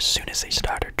have happened as soon as they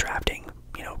started drafting,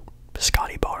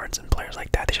 Scotty Barnes and players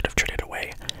like that. They should have traded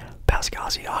away Pascal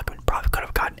Siakam and probably could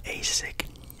have gotten a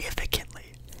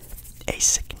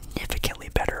significantly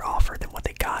better offer than what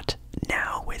they got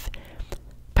now with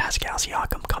Pascal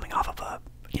Siakam coming off of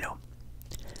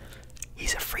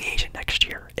he's a free agent next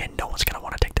year and no one's going to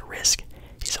want to take the risk.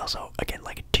 He's also, again,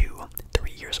 like 2-3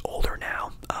 years older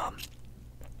now.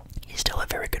 He's still a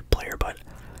very good player, but,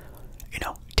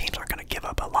 teams aren't going to give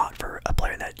up a lot for a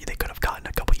player that they could have gotten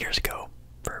a couple years ago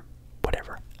for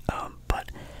whatever. But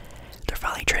they're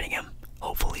finally trading him.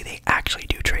 Hopefully they actually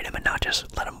do trade him and not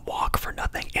just let him walk for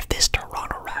nothing. If this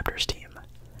Toronto Raptors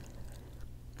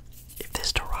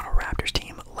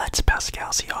team lets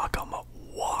Pascal Siakam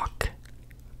walk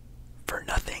for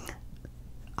nothing,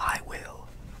 I will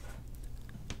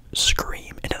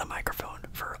scream into the microphone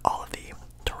for all of the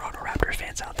Toronto Raptors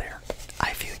fans out there.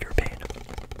 I feel your pain.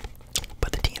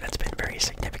 But the team that's been very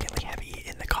significantly heavy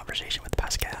in the conversation with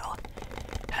Pascal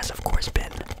has, of course,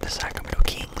 been the Sacramento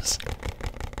Kings.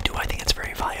 Do I think it's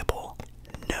very viable?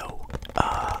 No.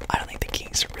 I don't think the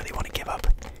Kings really want to give up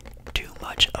too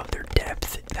much of their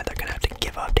depth that they're going to have to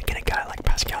give up to get a guy like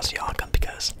Pascal Siakam,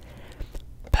 because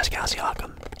Pascal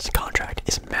Siakam's contract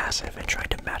is massive, and trying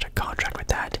to match a contract with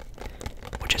that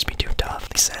would just be too tough.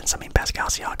 Since, Pascal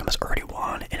Siakam has already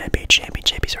won an NBA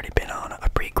championship. He's already been on a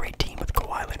pretty great team with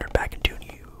Kawhi Leonard back in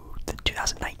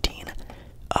 2019.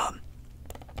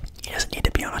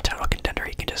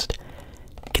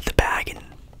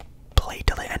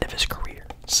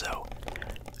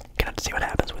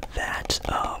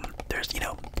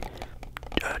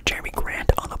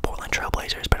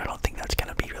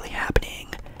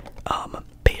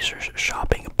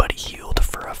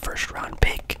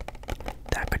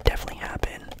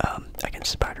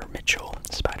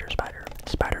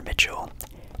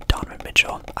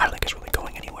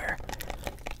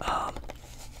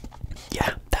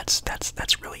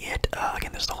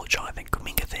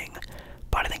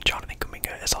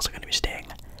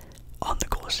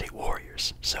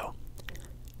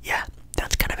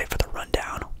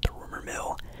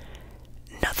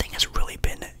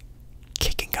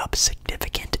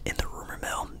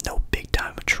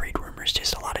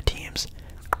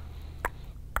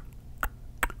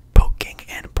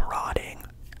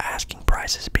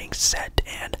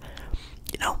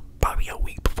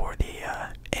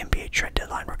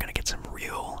 get some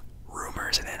real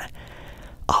rumors, and then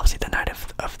obviously the night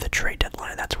of the trade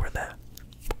deadline, that's where the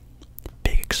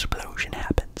big explosion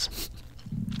happens.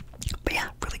 But yeah,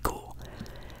 really cool.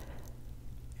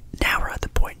 Now we're at the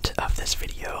point of this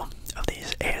video, of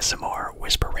these ASMR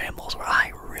whisper rambles, where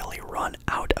I really run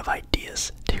out of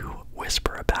ideas to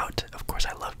whisper about. Of course,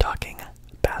 I love talking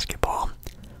basketball.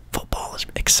 Football is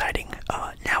exciting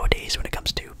nowadays when it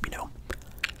comes to,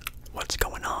 what's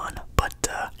going on, but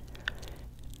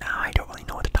now I don't really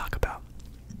know what to talk about.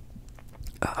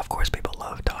 Of course, people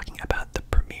love talking about the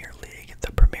Premier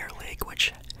League,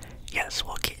 which, yes,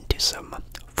 we'll get into some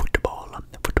football,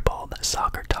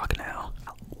 soccer talk now,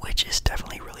 which is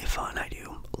definitely really fun. I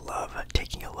do love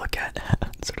taking a look at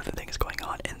sort of the things going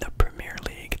on in the Premier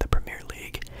League.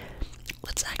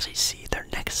 Let's actually see, their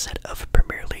next set of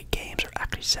Premier League games are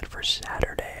actually set for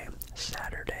Saturday,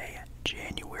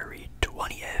 January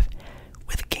 20th,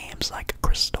 with games like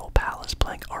Crystal Palace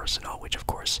playing Arsenal, which of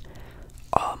course,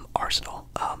 Arsenal,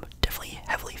 definitely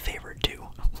heavily favored to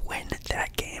win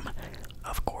that game,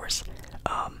 of course.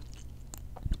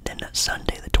 Then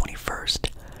Sunday the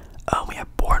 21st, we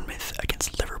have Bournemouth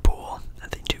against Liverpool. I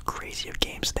think two crazy of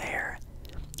games there.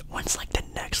 When's like the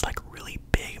next really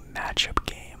big matchup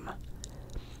game?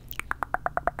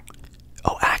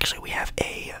 Oh, actually we have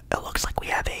it looks like we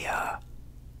have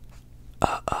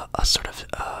a sort of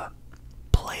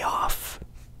playoff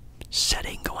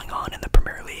setting going on in the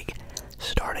Premier League.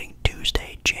 Starting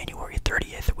Tuesday, January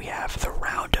 30th, we have the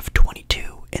round of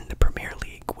 22 in the Premier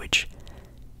League, which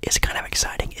is kind of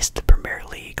exciting. Is the Premier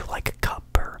League like a cup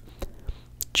or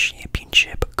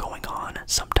championship going on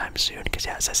sometime soon? Because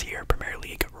yeah, it says here, Premier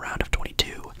League round of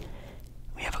 22.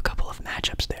 We have a couple of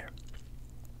matchups there.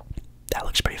 That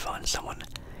looks pretty fun. Someone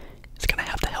is gonna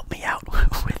have to help me out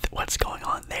with what's going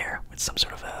on there, with some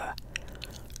sort of a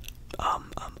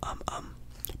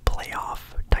playoff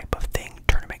type of thing,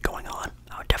 tournament going on.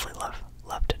 I would definitely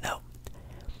love to know.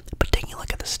 But taking a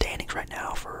look at the standings right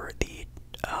now for the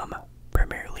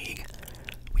Premier League,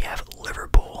 we have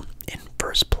Liverpool in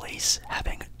first place,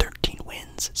 having 13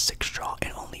 wins, 6 draw,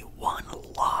 and only 1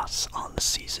 loss on the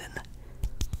season.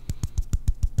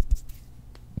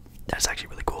 That's actually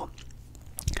really cool.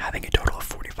 Having a total of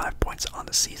 45 points on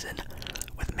the season,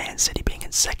 with Man City being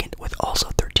in second with also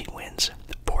 13 wins,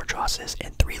 4 draws,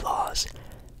 and 3 losses.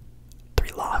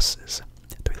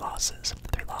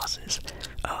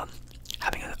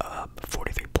 Having a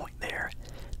 43 point there.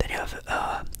 Then you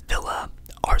have Villa,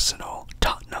 Arsenal,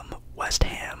 Tottenham, West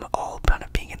Ham, all kind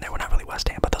of being in there. Well, not really West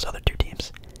Ham, but those other two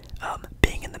teams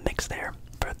being in the mix there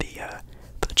for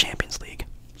the Champions League.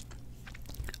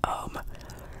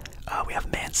 We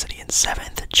have Man City in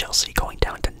 7th, Chelsea going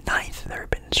down to 9th. They've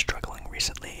been struggling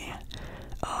recently.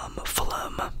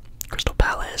 Fulham, Crystal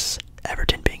Palace,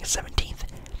 Everton being 17th,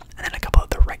 and then a couple of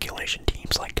the regulation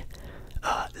teams like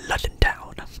London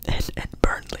Town and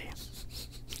Burnley.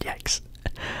 Yikes.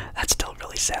 That's still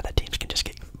really sad that teams can just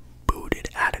get booted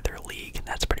out of their league.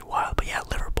 That's pretty wild. But yeah,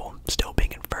 Liverpool still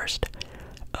being in first.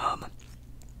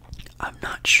 I'm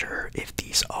not sure if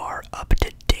these are up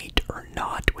to date or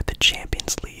not with the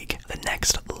Champions League. The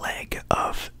next leg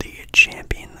of the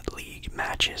Champions League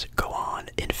matches go on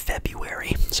in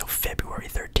February. So February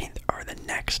 13th are the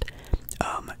next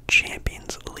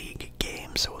Champions League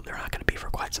games. So they're not going to be for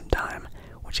quite some time,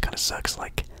 which kind of sucks.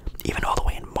 Like, even all the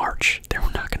way in March, there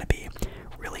were not going to be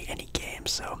really any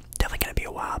games. So definitely going to be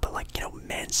a while. But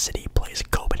Man City plays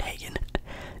Copenhagen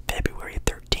February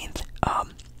 13th.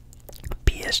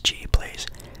 PSG plays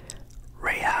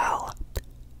Real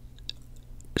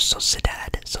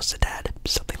Sociedad,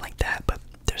 something like that. But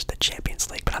there's the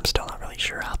Champions League, but I'm still not really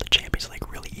sure how the Champions League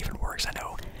really even works. I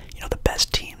know, the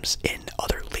best teams in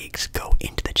other leagues go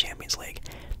into the Champions League,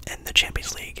 and the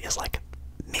Champions League is like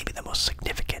maybe the most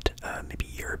significant, maybe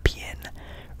European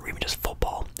or even just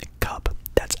football cup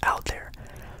that's out there.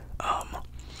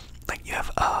 You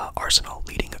have Arsenal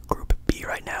leading Group B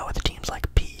right now with teams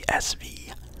like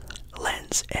PSV,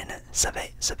 Lens, and Sevilla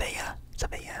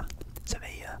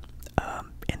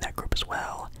in that group as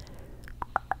well.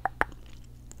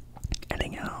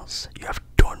 Anything else? You have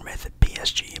Bournemouth,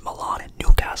 PSG, Milan, and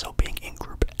Newcastle being in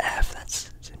Group F. That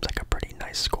seems like a pretty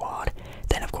nice squad.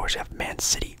 Then, of course, you have Man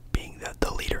City being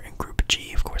the leader in Group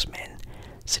G. Of course, Man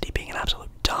City being an absolute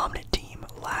dominant team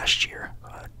last year.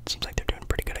 Seems like they're doing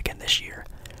pretty good again this year.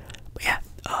 But yeah,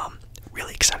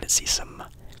 really excited to see some.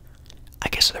 I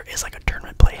guess there is like a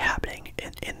tournament play happening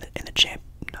in the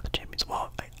not the Champions.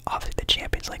 Well, obviously the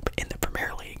Champions League, but in the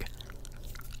Premier League.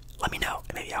 Let me know,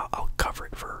 and maybe I'll cover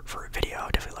it for a video.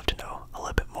 I'd definitely love to know a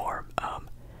little bit more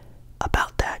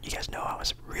about that. You guys know I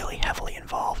was really heavily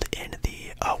involved in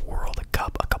the World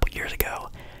Cup a couple years ago,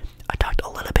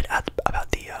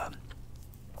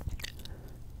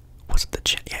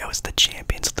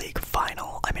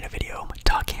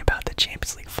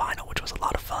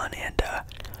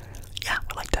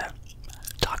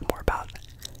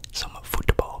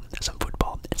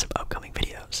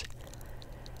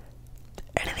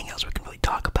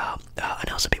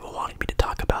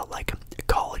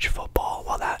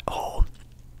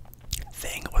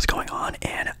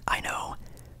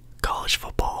 college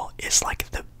football is like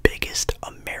the biggest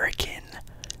American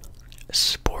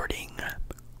sporting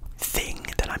thing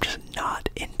that I'm just not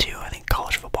into. I think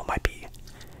college football might be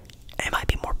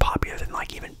more popular than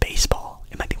like even baseball.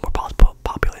 It might be more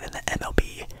popular than the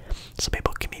MLB. Some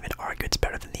people can even argue it's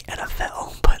better than the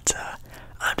NFL, but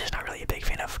I'm just not really a big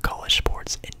fan of college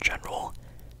sports in general.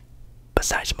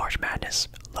 Besides March Madness,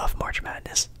 love March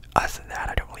Madness. Other than that,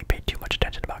 I don't really pay too much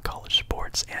attention about college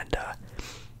sports, and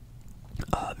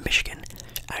Michigan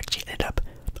actually ended up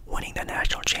winning the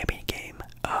national champion game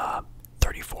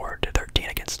 34-13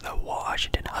 against the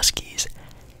Washington Huskies.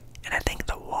 And I think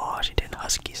the Washington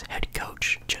Huskies head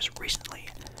coach just recently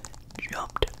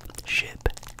jumped ship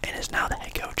and is now the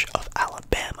head coach of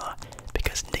Alabama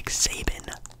because Nick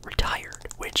Saban retired,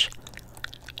 which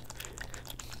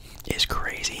is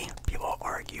crazy. People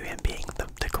argue him being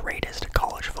the greatest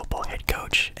college football head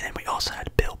coach. And we also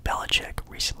had Bill Belichick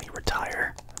recently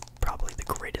retire, probably the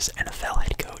greatest NFL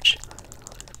head coach.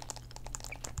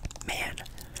 Man,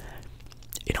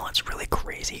 you know what's really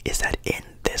crazy is that in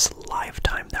this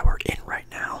lifetime that we're in right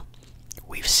now,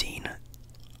 we've seen,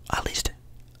 at least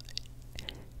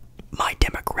my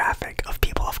demographic of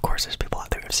people, of course there's people out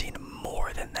there who've seen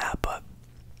more than that, but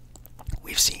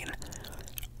we've seen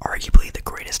arguably the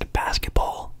greatest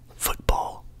basketball,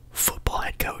 football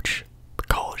head coach,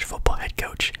 college football head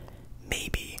coach,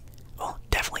 maybe, well,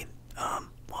 definitely,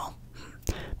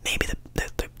 maybe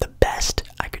the best,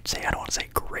 I could say, I don't want to say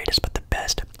greatest, but the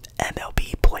best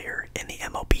MLB player in the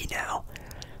MLB now.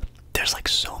 There's like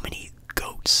so many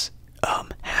GOATs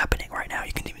happening right now.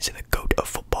 You can even see the GOAT of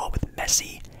football with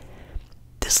Messi.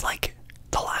 This like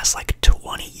the last like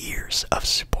 20 years of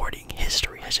sporting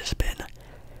history has just been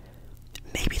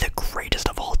maybe the greatest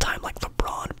of all time, like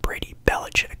LeBron, Brady,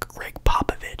 Belichick, Greg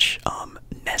Popovich,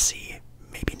 Messi,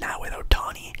 maybe now with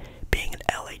Ohtani being an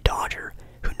LA Dodger.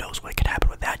 Who knows what could happen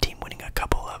with that team winning a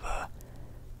couple of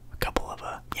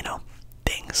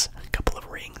things, a couple of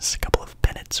rings, a couple of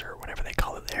pennants, or whatever they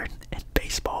call it there in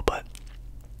baseball. But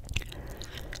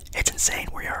it's insane.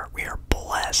 We are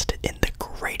blessed in the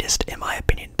greatest, in my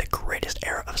opinion, the greatest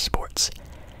era of sports.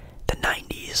 The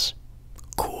 90s,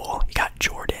 cool. You got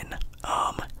Jordan,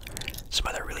 some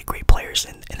other really great players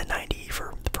in the 90s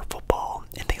for football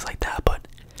and things like that. But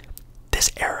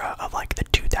this era of like the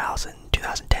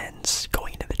 2010s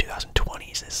going into the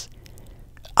 2020s is,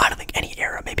 I don't think any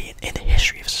era, maybe in the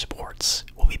history of sports,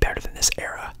 will be better than this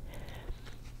era.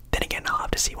 Then again, I'll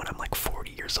have to see when I'm like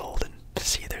 40 years old and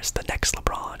see there's the next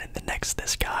LeBron and the next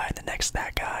this guy and the next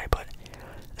that guy, but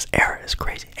this era is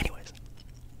crazy. Anyways,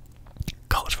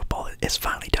 college football is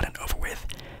finally done and over with.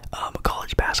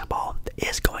 College basketball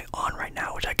is going on right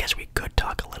now, which I guess we could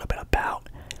talk a little bit about.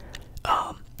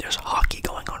 There's hockey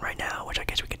going on right now, which I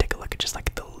guess we could take a look at just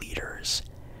like the leaders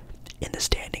in the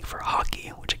standing for hockey,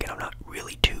 which again I'm not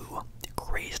really too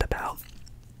crazed about.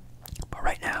 But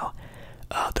right now,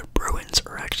 the Bruins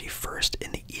are actually first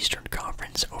in the Eastern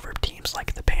Conference over teams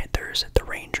like the Panthers, the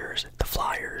Rangers, the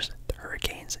Flyers, the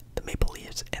Hurricanes, the Maple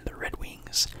Leafs, and the Red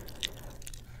Wings.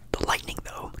 The Lightning,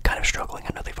 though, kind of struggling.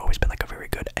 I know they've always been like a very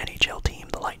good NHL team.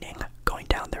 The Lightning going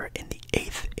down there in the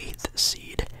eighth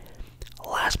seed.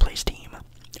 Last place team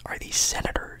are the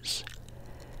Senators.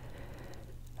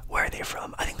 Where are they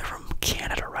from? I think they're from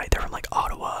Canada, right? They're from like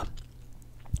Ottawa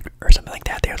or something like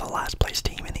that. They're the last place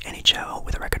team in the NHL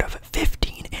with a record of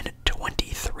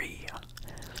 15-23.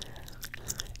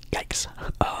 Yikes.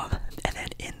 And then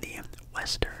in the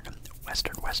Western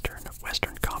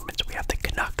Conference, we have the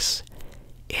Canucks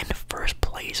in first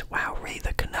place. Wow, really,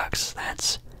 the Canucks?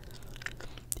 That's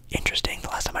interesting. The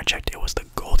last time I checked, it was the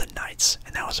Golden Knights,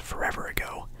 and that was forever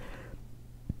ago.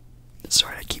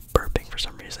 Sorry, I keep burping for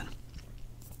some reason.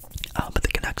 But the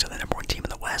Canucks are the number one team in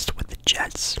the West with the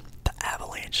Jets, the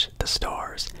Avalanche, the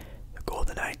Stars, the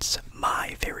Golden Knights,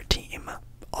 my favorite team,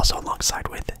 also alongside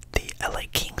with the LA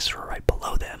Kings, who are right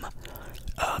below them.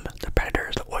 The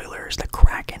Predators, the Oilers, the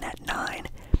Kraken at 9,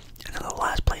 and then the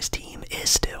last place team is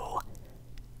still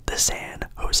the San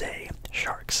Jose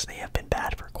Sharks. They have been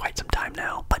bad for quite some time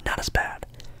now, but not as bad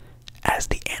as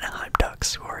the Anaheim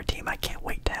Ducks, who are a team I can't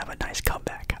wait to have a nice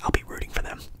comeback. I'll be rooting for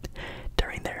them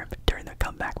during their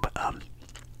comeback. But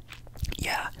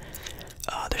yeah,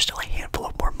 there's still a handful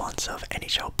of more months of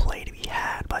NHL play to be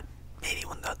had, but maybe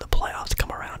when the playoffs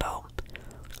come around, I'll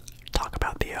talk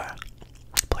about the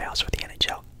playoffs for the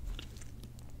NHL.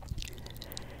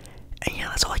 And yeah,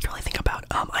 that's all I can really think about.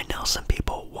 I know some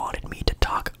people wanted me to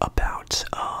talk about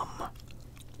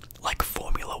like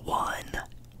Formula One,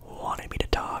 wanted me to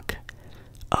talk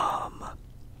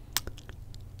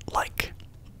like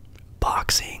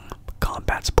boxing,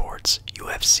 combat sports,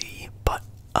 UFC, but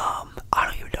I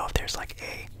don't even know if there's like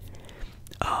a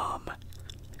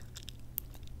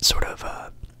sort of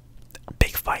a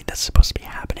big fight that's supposed to be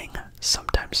happening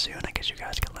sometime soon. I guess you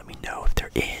guys can let me know if there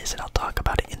is, and I'll talk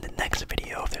about it in the next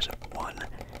video if there's one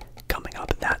coming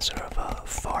up that sort of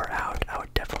far out. I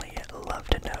would definitely love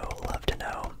to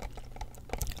know,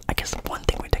 I guess one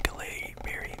thing we take a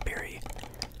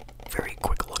very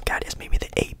quick look at is maybe the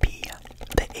AP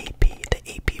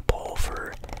poll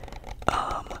for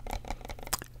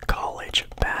college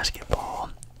basketball.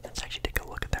 Let's actually take a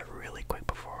look at that really quick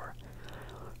before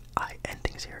I end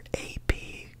things here. AP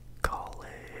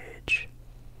college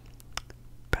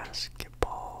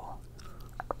basketball.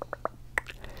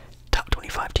 Top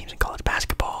 25 teams in college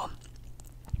basketball.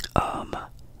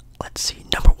 Let's see.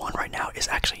 Number 1 right now is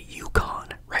actually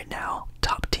UConn. Right now,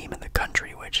 top team in the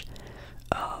country. Which,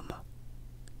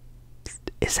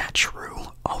 is that true?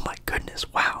 Oh my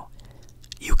goodness! Wow.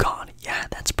 UConn. Yeah,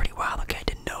 that's pretty wild. Okay, I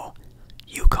didn't know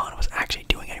UConn was actually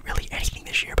doing really anything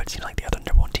this year, but it seems like the other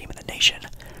number 1 team in the nation.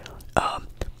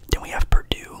 Then we have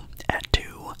Purdue at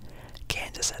 2,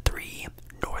 Kansas at 3,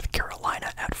 North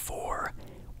Carolina at 4.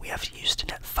 We have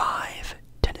Houston at 5,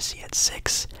 Tennessee at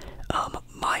 6.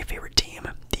 My favorite team,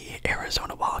 the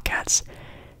Arizona Wildcats,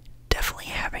 definitely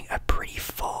having a pretty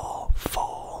fall,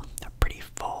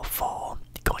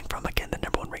 going from, again, the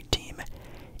number 1 ranked team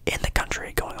in the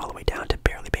country, going all the way down to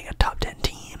barely being a top 10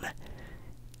 team.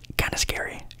 Kind of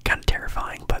scary, kind of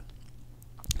terrifying, but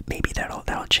maybe that'll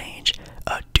change.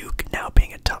 Duke now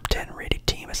being a top 10 rated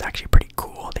team is actually pretty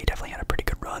cool. They definitely had a pretty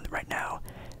good run. Right now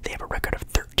they have a record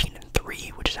of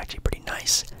 13-3, which is actually pretty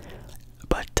nice.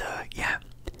 But yeah,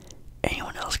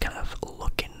 anyone else kind of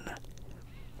looking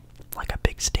like a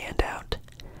big standout?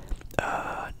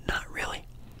 Not really.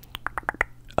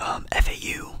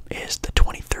 FAU is the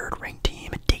 23rd ranked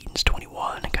team. Dayton's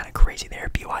 21, kind of crazy there.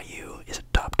 BYU is a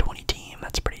top 20 team.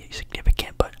 That's pretty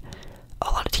significant, but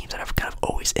a lot of teams that have kind of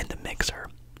always in the mix are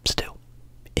still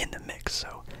in the mix,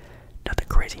 so nothing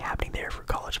crazy happening there for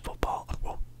college football,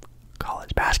 well,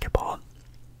 college basketball.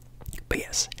 But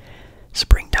yes,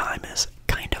 springtime is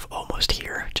kind of almost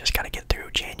here. Just gotta get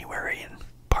through January and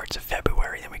parts of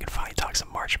February, then we can finally talk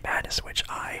some March Madness, which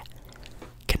I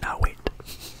cannot wait.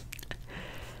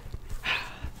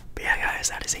 But yeah, guys,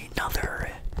 that is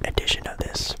another edition of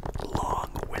this long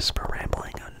whisper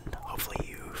rambling, and hopefully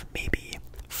you've maybe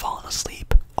fallen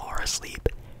asleep or asleep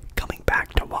coming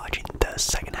back to watching the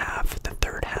second half, the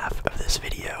third half of this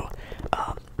video.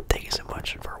 Thank you so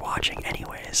much for watching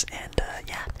anyways, and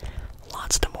yeah,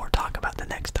 lots to more talk about the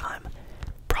next time.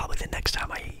 Probably the next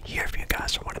time I hear from you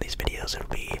guys from one of these videos, it'll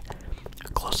be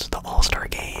close to the All-Star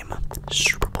Game,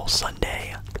 Super Bowl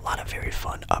Sunday, a lot of very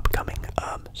fun upcoming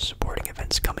sporting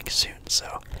events coming soon,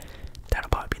 so that'll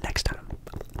probably be next time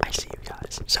I see you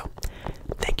guys. So,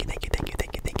 thank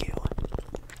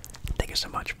you so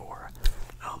much for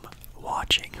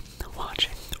watching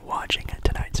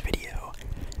tonight's video.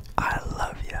 I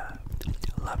love ya.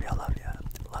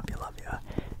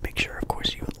 Make sure, of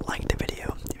course, you like the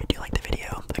video. If you do like the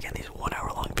video, again, these 1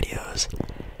 hour long videos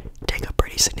take a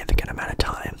pretty significant amount of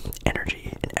time,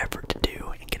 energy, and effort to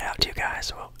do and get out to you guys.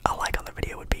 So a like on the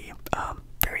video would be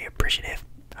very appreciative.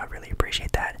 I really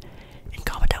appreciate that. And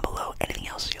comment down below anything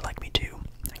else you'd like me to,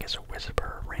 I guess,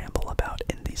 whisper, ramble about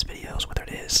in these videos, whether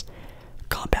it is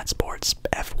combat sports,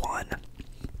 F1,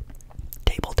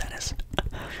 table tennis,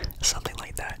 something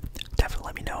like that. Definitely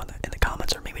let me know in the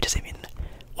comments, or maybe just even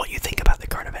what you think about the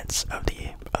current events of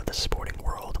the sporting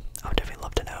world. I would definitely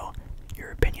love to know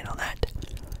your opinion on that.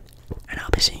 And I'll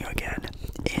be seeing you again